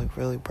sun's like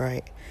really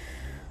bright.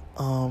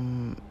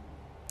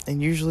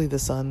 And usually the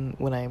sun,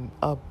 when I'm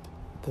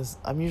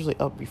usually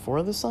up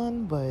before the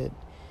sun, but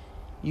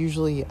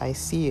usually I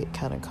see it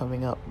kind of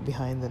coming up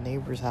behind the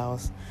neighbor's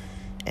house,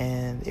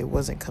 and it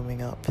wasn't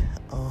coming up.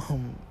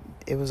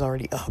 It was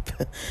already up.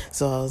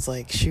 So I was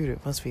like, shoot,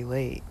 it must be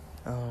late.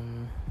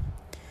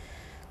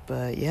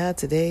 But yeah,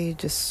 today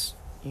just,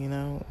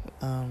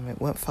 it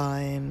went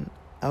fine.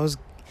 I was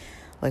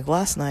like,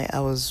 last night I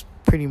was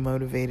pretty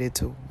motivated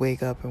to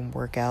wake up and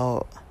work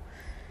out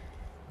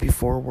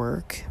before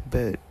work,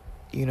 but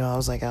I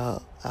was like,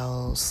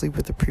 I'll sleep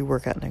with the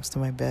pre-workout next to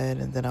my bed,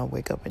 and then I'll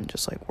wake up and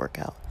just like work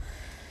out.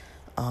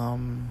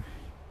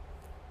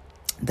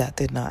 That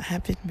did not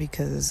happen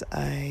because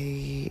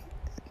I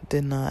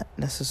did not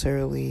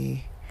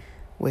necessarily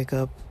wake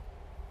up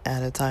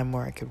at a time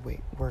where I could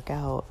work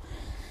out,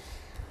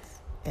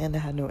 and I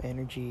had no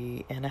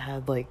energy, and I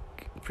had like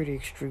pretty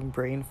extreme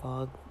brain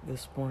fog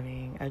this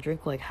morning. I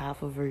drank like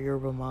half of a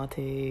yerba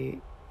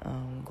mate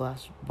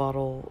glass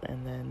bottle,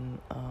 and then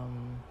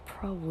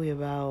probably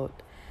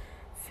about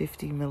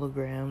 50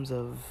 milligrams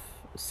of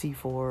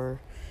C4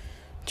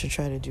 to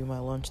try to do my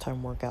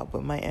lunchtime workout,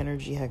 but my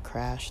energy had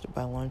crashed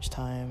by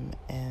lunchtime,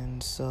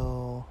 and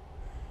so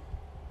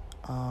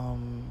I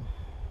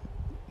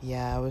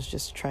was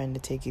just trying to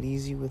take it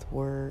easy with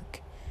work,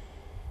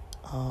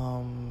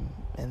 and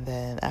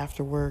then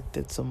after work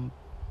did some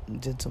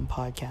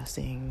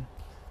podcasting,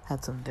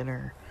 had some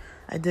dinner.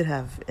 I did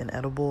have an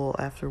edible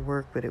after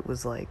work, but it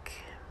was like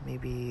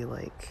maybe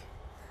like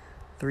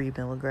 3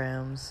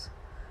 milligrams,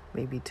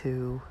 maybe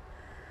 2.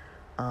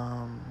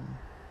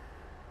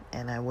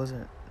 And I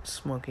wasn't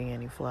smoking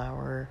any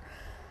flower.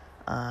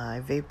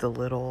 I vaped a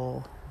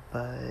little,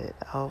 but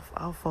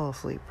I'll fall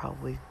asleep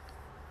probably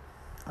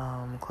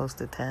close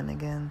to 10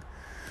 again.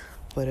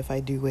 But if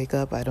I do wake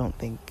up, I don't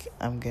think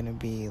I'm gonna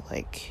be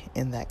like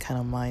in that kind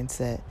of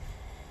mindset.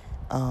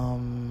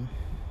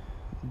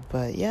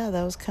 But yeah,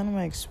 that was kind of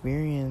my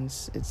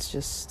experience. It's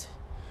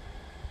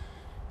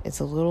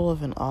a little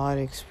of an odd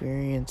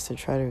experience to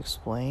try to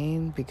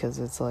explain, because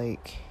it's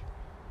like,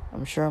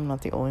 I'm sure I'm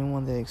not the only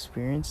one that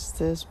experienced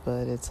this,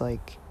 but it's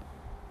like,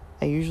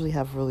 I usually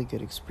have really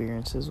good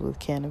experiences with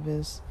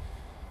cannabis,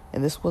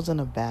 and this wasn't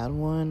a bad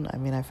one. I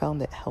mean, I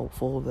found it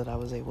helpful that I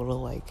was able to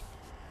like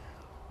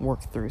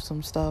work through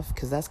some stuff,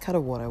 because that's kind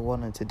of what I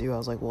wanted to do. I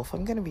was like, well, if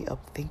I'm gonna be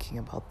up thinking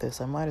about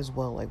this, I might as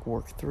well like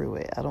work through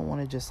it. I don't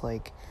want to just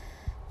like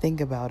think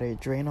about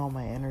it, drain all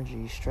my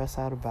energy, stress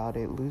out about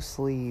it, lose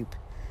sleep,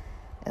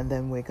 and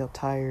then wake up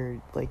tired.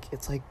 Like,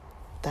 it's like,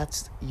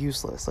 that's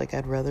useless. Like,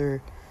 I'd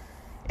rather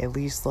at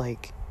least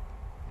like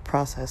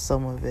process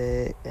some of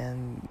it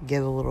and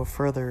get a little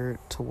further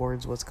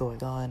towards what's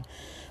going on.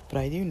 But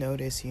I do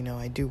notice,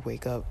 I do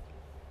wake up,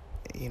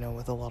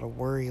 with a lot of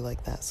worry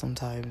like that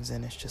sometimes,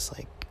 and it's just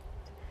like,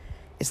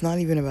 it's not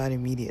even about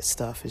immediate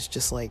stuff. It's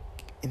just like,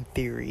 in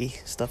theory,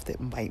 stuff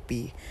that might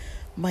be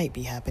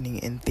happening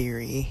in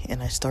theory,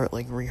 and I start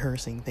like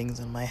rehearsing things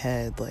in my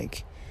head,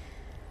 like,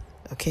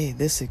 okay,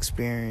 this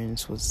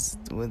experience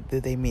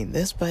did they mean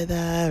this by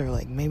that, or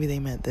like maybe they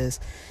meant this.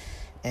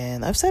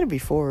 And I've said it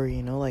before,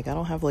 like, I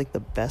don't have like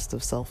the best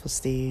of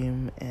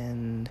self-esteem,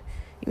 and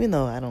even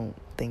though I don't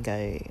think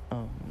I'm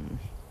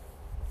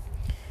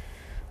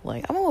a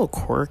little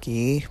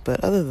quirky,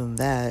 but other than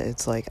that,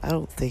 it's like, I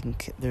don't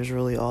think there's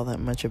really all that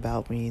much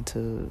about me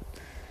to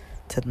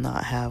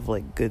not have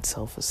like good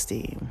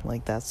self-esteem.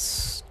 Like,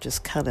 that's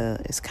just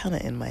it's kind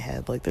of in my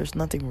head. Like, there's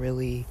nothing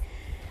really,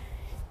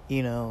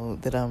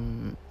 that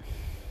I'm,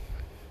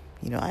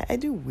 I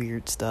do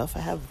weird stuff. I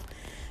have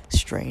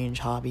strange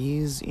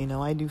hobbies.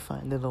 I do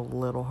find it a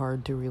little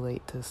hard to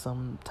relate to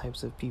some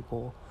types of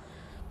people,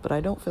 but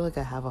I don't feel like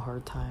I have a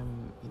hard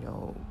time,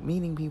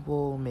 meeting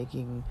people,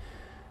 making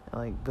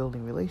like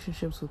building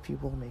relationships with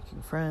people,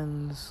 making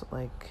friends.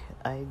 Like,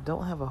 I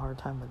don't have a hard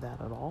time with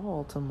that at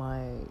all, to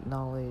my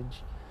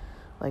knowledge.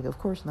 Like, of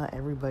course, not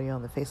everybody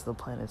on the face of the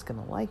planet is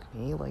gonna like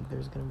me. Like,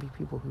 there's gonna be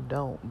people who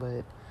don't,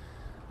 but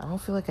I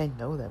don't feel like I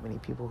know that many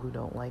people who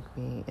don't like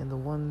me. And the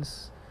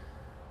ones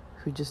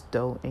who just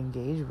don't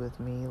engage with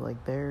me,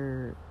 like,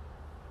 they've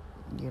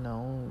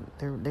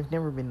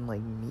never been,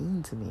 like,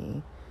 mean to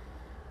me.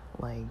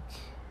 Like,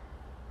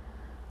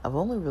 I've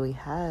only really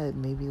had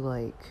maybe,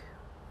 like,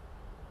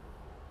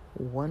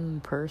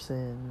 one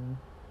person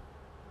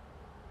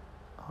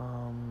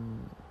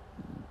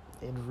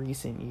in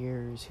recent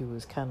years who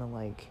was kind of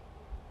like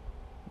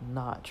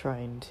not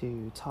trying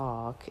to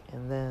talk,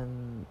 and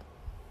then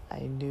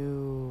I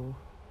knew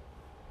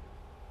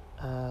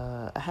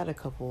I've had a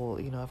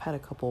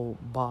couple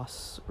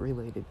boss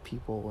related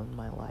people in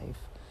my life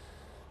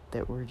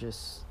that were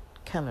just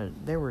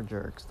they were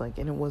jerks, like,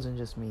 and it wasn't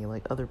just me,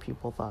 like, other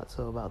people thought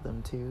so about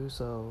them too,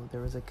 so there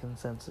was a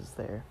consensus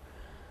there.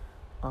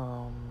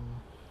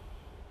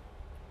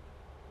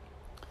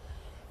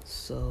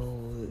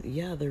 So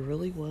yeah, there's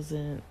really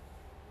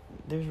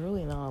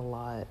not a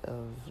lot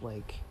of,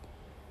 like,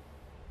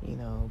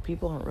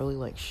 people aren't really,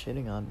 like,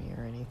 shitting on me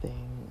or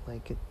anything.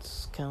 Like,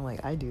 it's kind of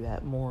like I do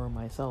that more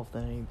myself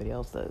than anybody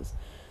else does.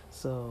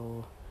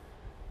 So,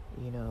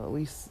 at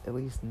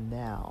least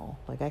now,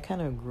 like, I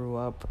kind of grew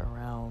up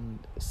around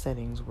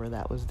settings where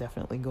that was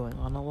definitely going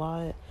on a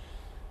lot.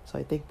 So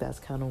I think that's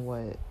kind of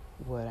what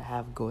I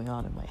have going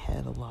on in my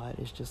head a lot,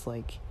 is just,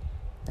 like,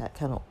 that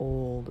kind of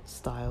old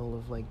style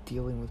of, like,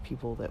 dealing with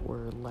people that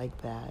were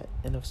like that.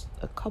 And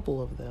a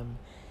couple of them,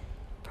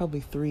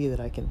 probably 3 that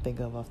I can think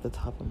of off the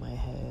top of my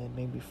head,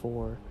 maybe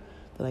 4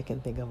 that I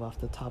can think of off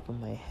the top of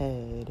my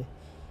head,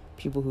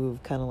 people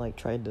who've kind of, like,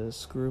 tried to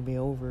screw me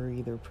over,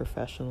 either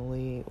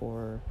professionally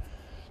or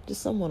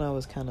just someone I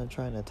was kind of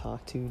trying to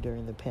talk to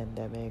during the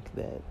pandemic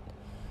that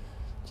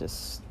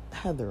just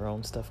had their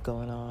own stuff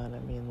going on. I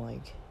mean,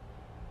 like,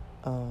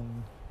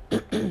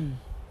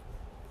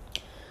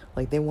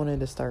 like, they wanted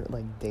to start,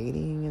 like,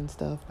 dating and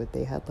stuff, but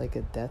they had, like,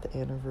 a death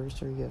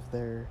anniversary of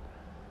their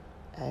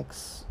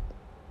ex.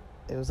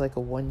 It was, like,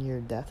 a 1-year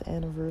death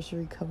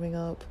anniversary coming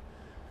up,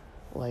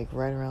 like,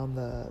 right around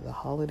the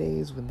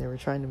holidays, when they were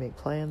trying to make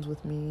plans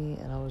with me,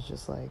 and I was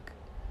just like,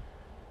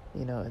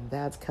 and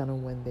that's kind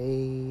of when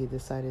they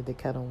decided they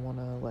kind of want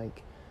to,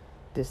 like,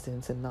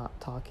 distance and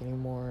not talk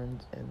anymore, and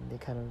they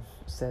kind of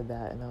said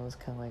that, and I was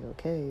kind of like,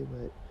 okay,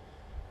 but,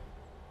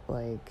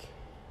 like,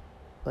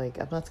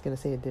 I'm not gonna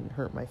say it didn't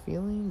hurt my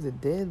feelings,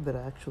 it did, but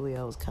actually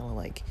I was kind of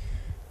like,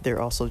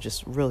 they're also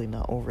just really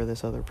not over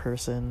this other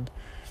person.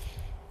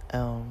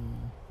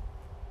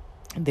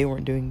 They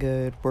weren't doing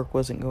good, work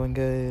wasn't going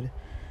good,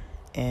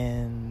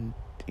 and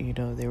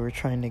they were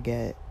trying to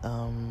get a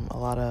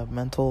lot of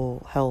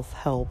mental health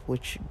help,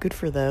 which, good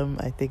for them.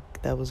 I think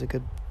that was a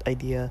good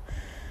idea,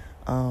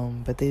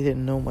 but they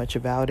didn't know much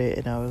about it,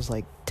 and I was,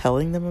 like,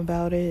 telling them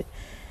about it,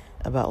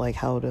 about, like,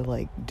 how to,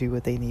 like, do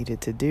what they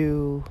needed to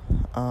do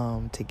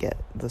to get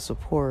the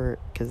support,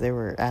 because they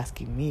were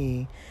asking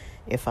me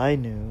if I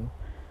knew,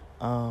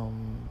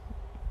 and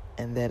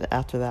then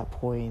after that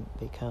point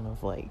they kind of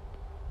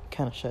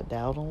shut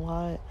down a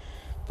lot.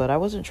 But I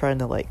wasn't trying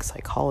to, like,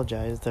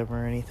 psychologize them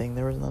or anything.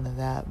 There was none of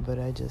that. But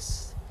I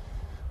just,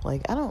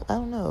 like, I don't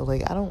know.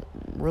 Like, I don't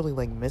really,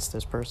 like, miss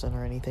this person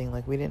or anything.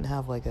 Like, we didn't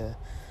have, like, the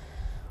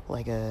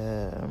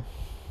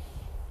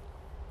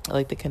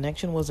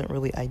connection wasn't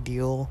really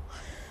ideal.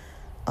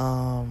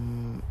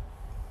 And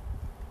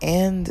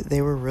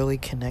they were really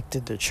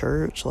connected to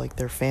church. Like,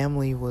 their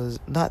family was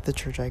not the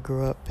church I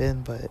grew up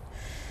in, but,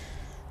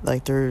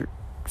 like, their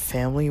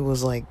family,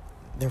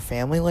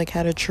 like,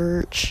 had a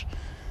church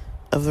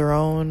of their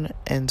own,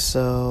 and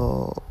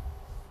so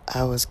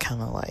I was kind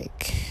of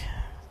like,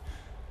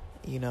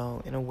 in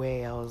a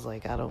way, I was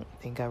like, I don't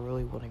think I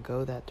really want to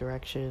go that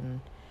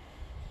direction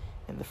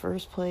in the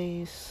first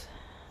place.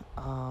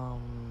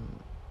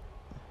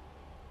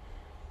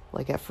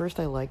 Like, at first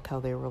I liked how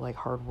they were, like,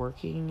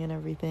 hardworking and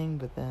everything,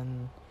 but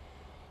then,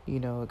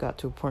 it got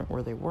to a point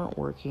where they weren't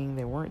working,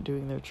 they weren't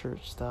doing their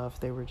church stuff,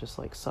 they were just,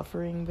 like,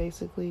 suffering,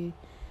 basically.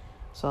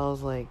 So I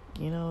was like,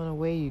 in a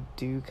way, you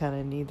do kind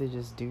of need to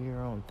just do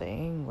your own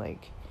thing.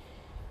 Like,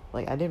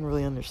 I didn't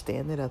really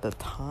understand it at the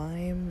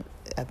time,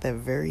 at that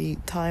very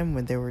time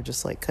when they were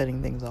just, like,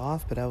 cutting things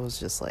off. But I was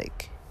just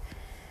like,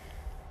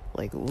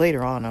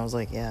 later on, I was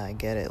like, yeah, I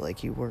get it.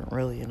 Like, you weren't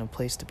really in a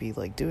place to be,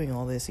 like, doing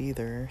all this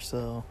either.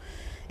 So,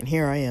 and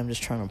here I am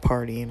just trying to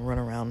party and run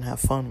around and have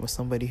fun with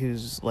somebody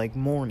who's, like,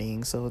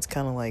 mourning. So it's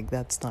kind of like,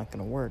 that's not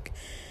going to work.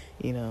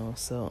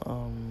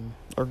 So,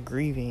 or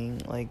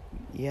grieving, like,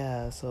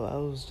 yeah, so I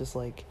was just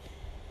like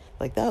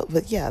that,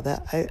 but yeah,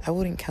 that, I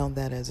wouldn't count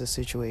that as a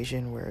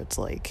situation where it's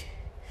like,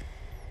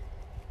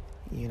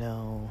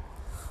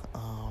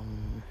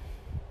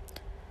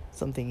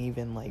 something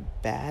even, like,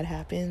 bad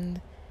happened.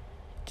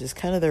 Just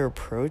kind of their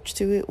approach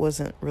to it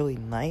wasn't really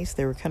nice.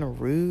 They were kind of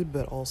rude,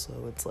 but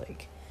also it's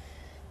like,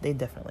 they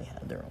definitely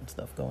had their own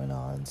stuff going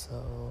on,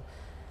 so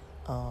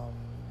Um,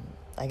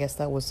 I guess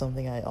that was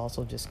something I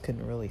also just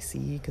couldn't really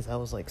see because I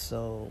was like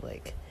so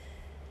like,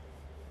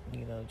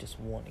 just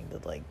wanting to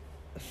like,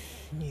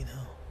 you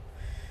know,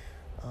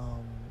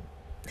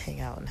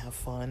 hang out and have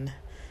fun.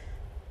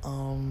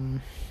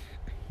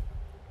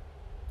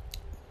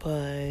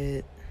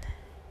 But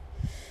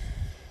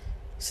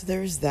so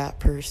there's that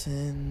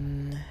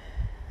person.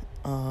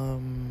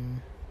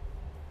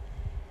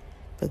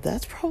 But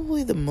that's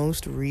probably the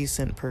most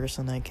recent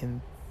person I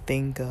can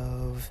think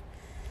of.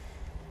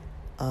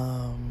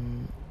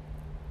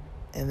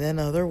 And then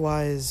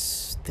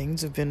otherwise,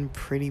 things have been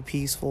pretty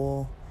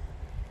peaceful,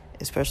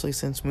 especially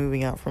since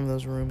moving out from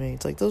those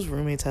roommates. Like, those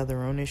roommates had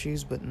their own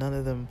issues, but none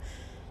of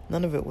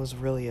it was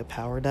really a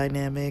power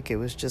dynamic. It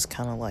was just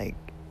kind of like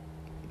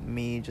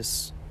me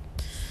just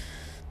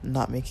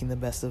not making the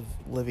best of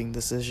living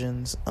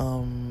decisions.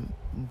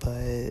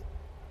 But,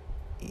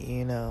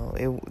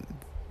 it,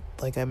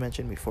 like I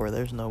mentioned before,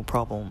 there's no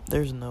problem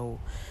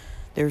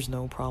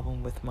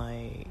with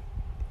my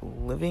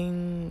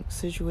living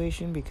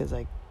situation because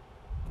I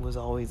was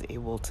always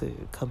able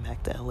to come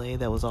back to LA.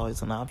 That was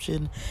always an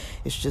option.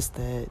 It's just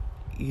that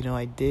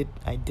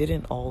I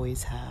didn't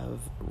always have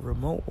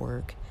remote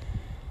work,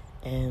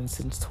 and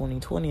since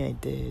 2020 I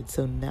did.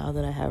 So now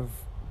that I have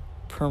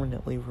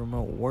permanently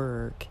remote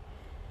work,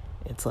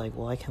 it's like,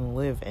 well, I can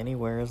live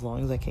anywhere as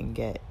long as I can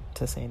get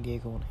to San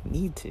Diego when I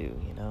need to.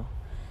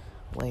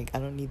 Like, I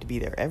don't need to be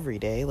there every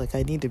day. Like,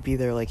 I need to be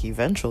there, like,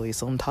 eventually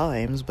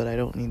sometimes, but I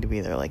don't need to be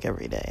there, like,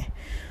 every day.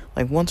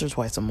 Like, once or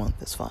twice a month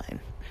is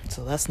fine.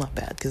 So that's not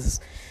bad, because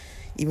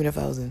even if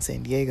I was in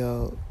San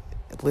Diego,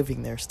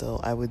 living there still,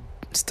 I would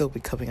still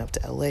be coming up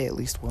to LA at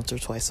least once or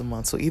twice a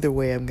month. So either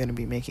way, I'm going to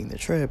be making the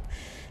trip.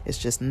 It's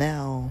just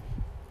now,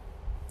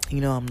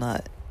 I'm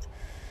not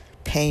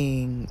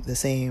paying the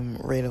same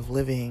rate of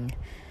living.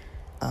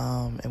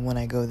 And when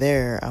I go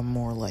there, I'm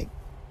more, like,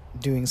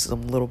 doing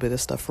some little bit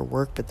of stuff for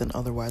work, but then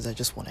otherwise I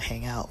just want to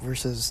hang out,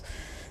 versus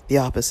the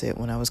opposite.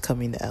 When I was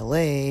coming to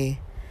LA,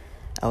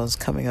 I was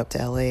coming up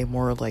to LA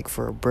more like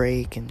for a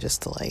break and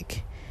just to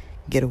like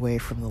get away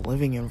from the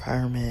living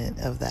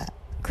environment of that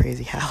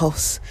crazy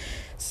house.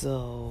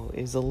 So it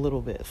was a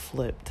little bit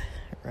flipped,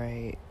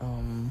 right?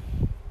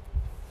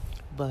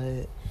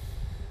 But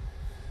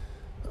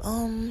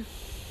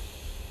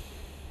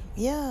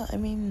yeah, I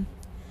mean,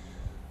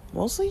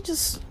 mostly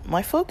just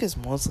my focus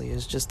mostly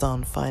is just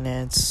on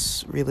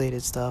finance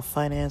related stuff,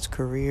 finance,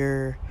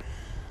 career.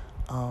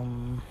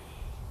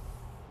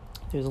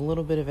 There's a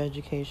little bit of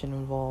education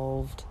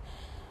involved,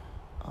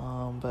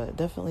 but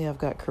definitely I've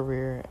got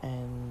career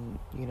and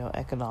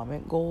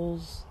economic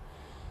goals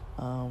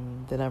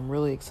that I'm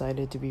really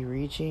excited to be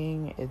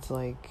reaching. It's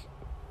like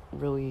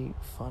really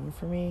fun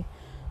for me,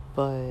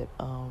 but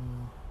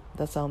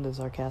that sounded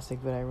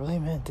sarcastic, but I really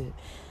meant it.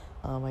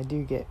 I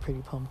do get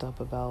pretty pumped up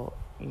about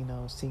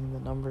seeing the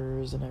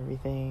numbers and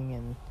everything,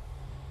 and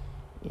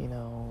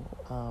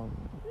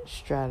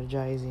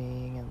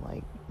strategizing and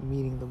like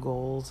meeting the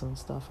goals and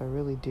stuff. I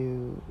really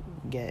do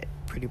get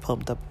pretty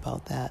pumped up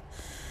about that.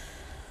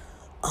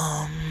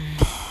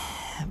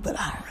 But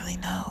I don't really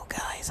know,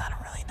 guys. I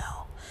don't really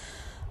know.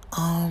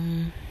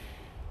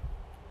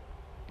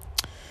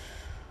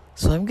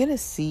 So I'm gonna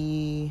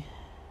see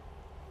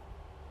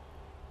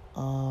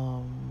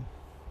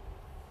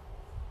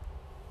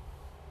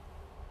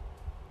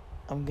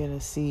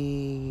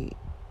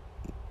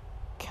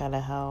kind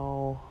of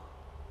how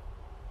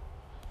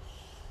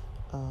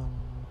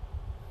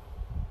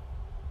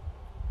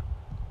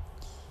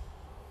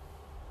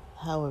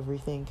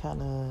everything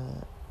kind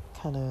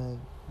of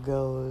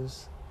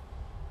goes.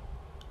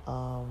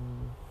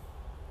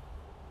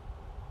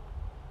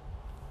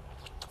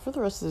 For the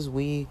rest of this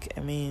week, I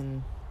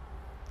mean,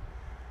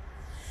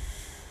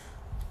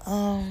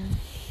 I'm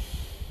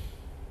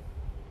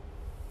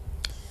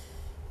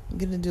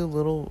gonna do a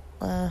little,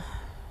 I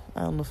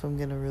don't know if I'm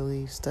gonna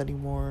really study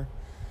more.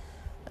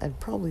 I'd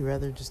probably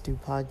rather just do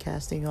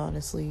podcasting,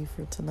 honestly,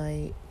 for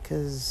tonight,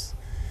 because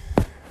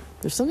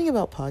there's something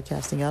about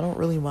podcasting. I don't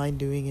really mind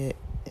doing it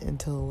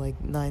until like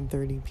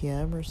 9:30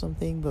 p.m. or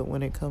something, but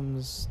when it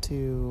comes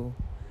to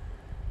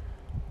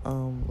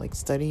like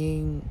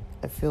studying,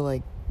 I feel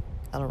like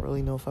I don't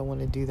really know if I want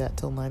to do that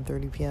till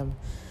 9:30 p.m.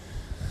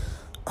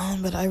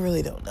 But I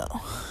really don't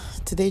know.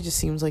 Today just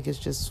seems like it's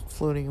just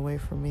floating away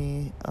from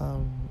me.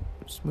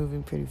 It's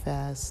moving pretty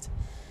fast.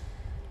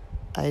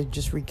 I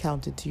just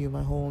recounted to you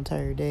my whole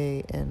entire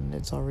day, and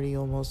it's already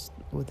almost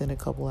within a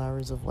couple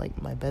hours of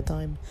like my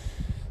bedtime.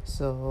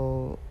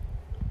 So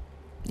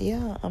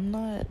yeah, I'm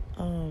not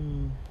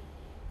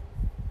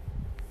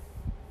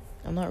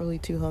really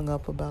too hung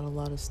up about a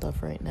lot of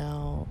stuff right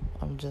now.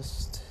 I'm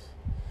just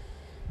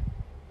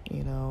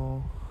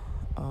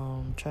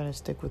trying to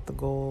stick with the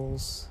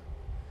goals.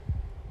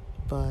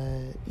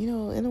 But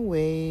in a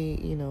way,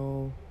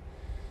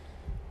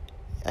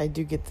 I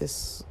do get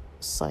this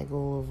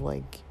cycle of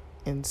like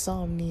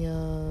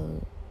insomnia,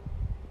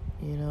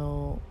 and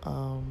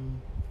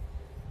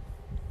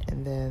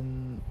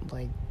then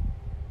like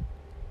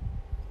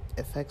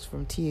effects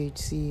from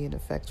THC and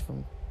effects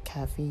from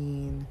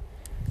caffeine.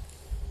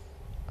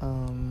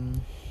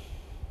 And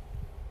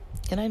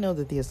I know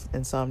that the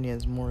insomnia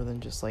is more than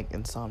just like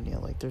insomnia.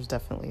 Like there's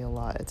definitely a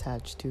lot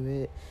attached to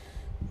it,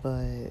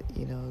 but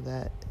you know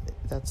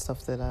that's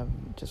stuff that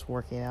I'm just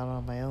working out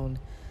on my own.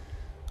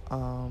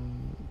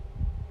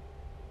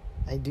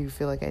 I do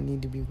feel like I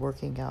need to be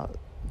working out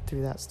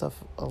through that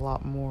stuff a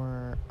lot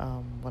more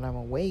when I'm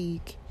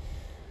awake,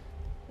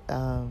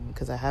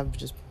 because I have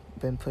just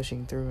been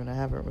pushing through and I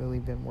haven't really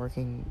been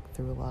working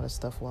through a lot of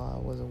stuff while I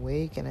was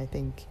awake. And I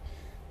think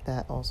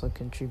that also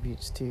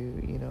contributes to,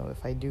 you know,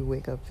 if I do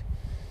wake up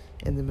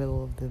in the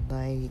middle of the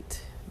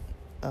night,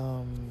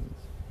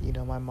 you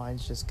know, my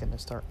mind's just gonna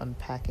start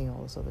unpacking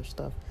all this other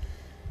stuff.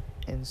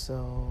 And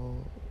so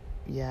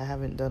yeah, I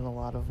haven't done a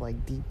lot of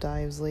like deep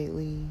dives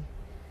lately.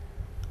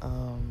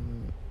 I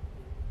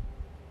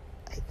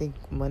think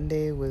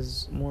Monday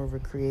was more of a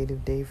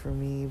creative day for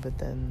me, but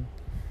then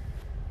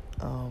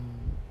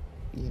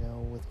you know,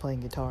 with playing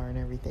guitar and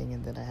everything,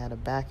 and then I had a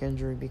back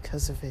injury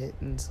because of it.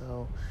 And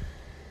so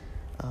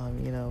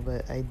you know,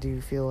 but I do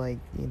feel like,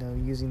 you know,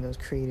 using those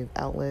creative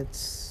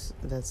outlets,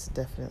 that's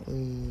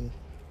definitely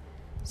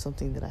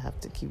something that I have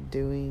to keep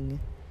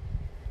doing,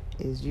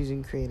 is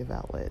using creative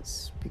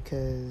outlets,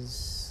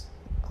 because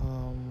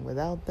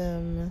without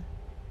them,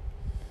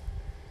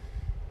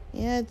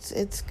 yeah,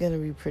 it's gonna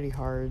be pretty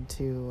hard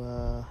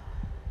to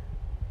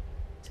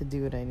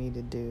do what I need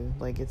to do.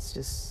 Like it's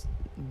just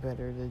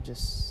better to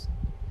just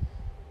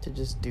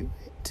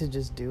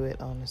do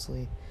it,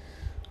 honestly.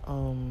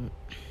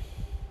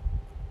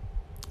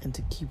 And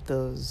to keep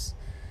those,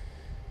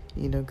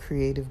 you know,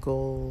 creative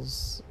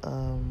goals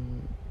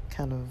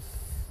kind of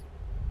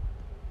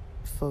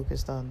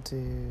focused on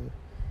to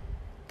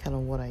kind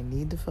of what I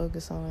need to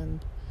focus on.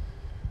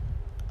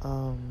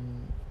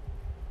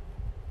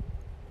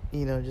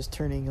 You know, just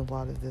turning a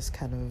lot of this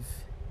kind of,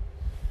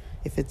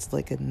 if it's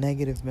like a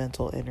negative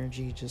mental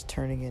energy, just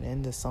turning it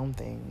into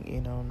something,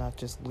 you know, not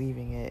just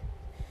leaving it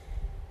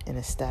in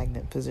a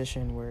stagnant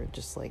position where it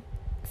just like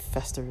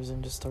festers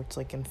and just starts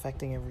like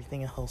infecting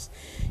everything else.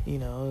 You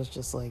know, it's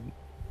just like,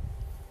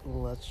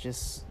 let's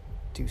just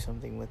do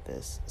something with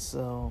this.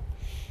 So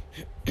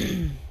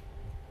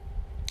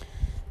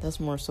that's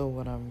more so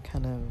what I'm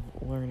kind of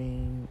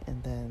learning.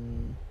 And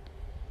then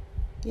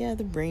yeah,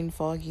 the brain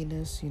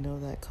fogginess, you know,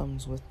 that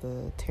comes with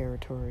the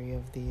territory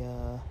of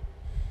the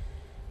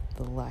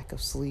lack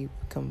of sleep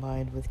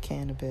combined with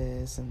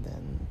cannabis, and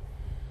then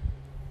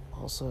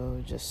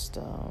also just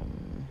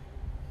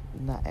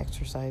not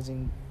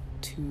exercising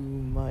too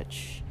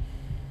much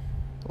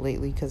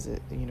lately, because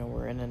you know,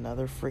 we're in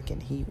another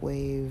freaking heat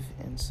wave,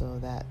 and so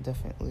that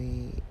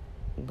definitely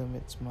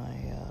limits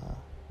my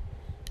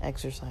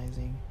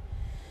exercising.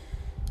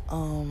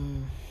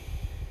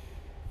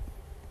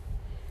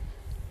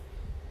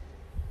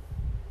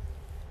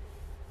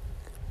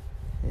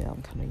 Yeah,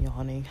 I'm kind of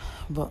yawning,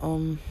 but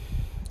I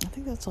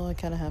think that's all I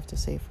kind of have to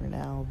say for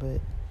now.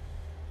 But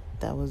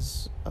that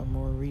was a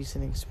more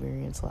recent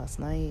experience last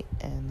night,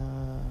 and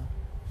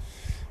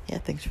yeah,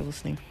 thanks for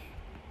listening.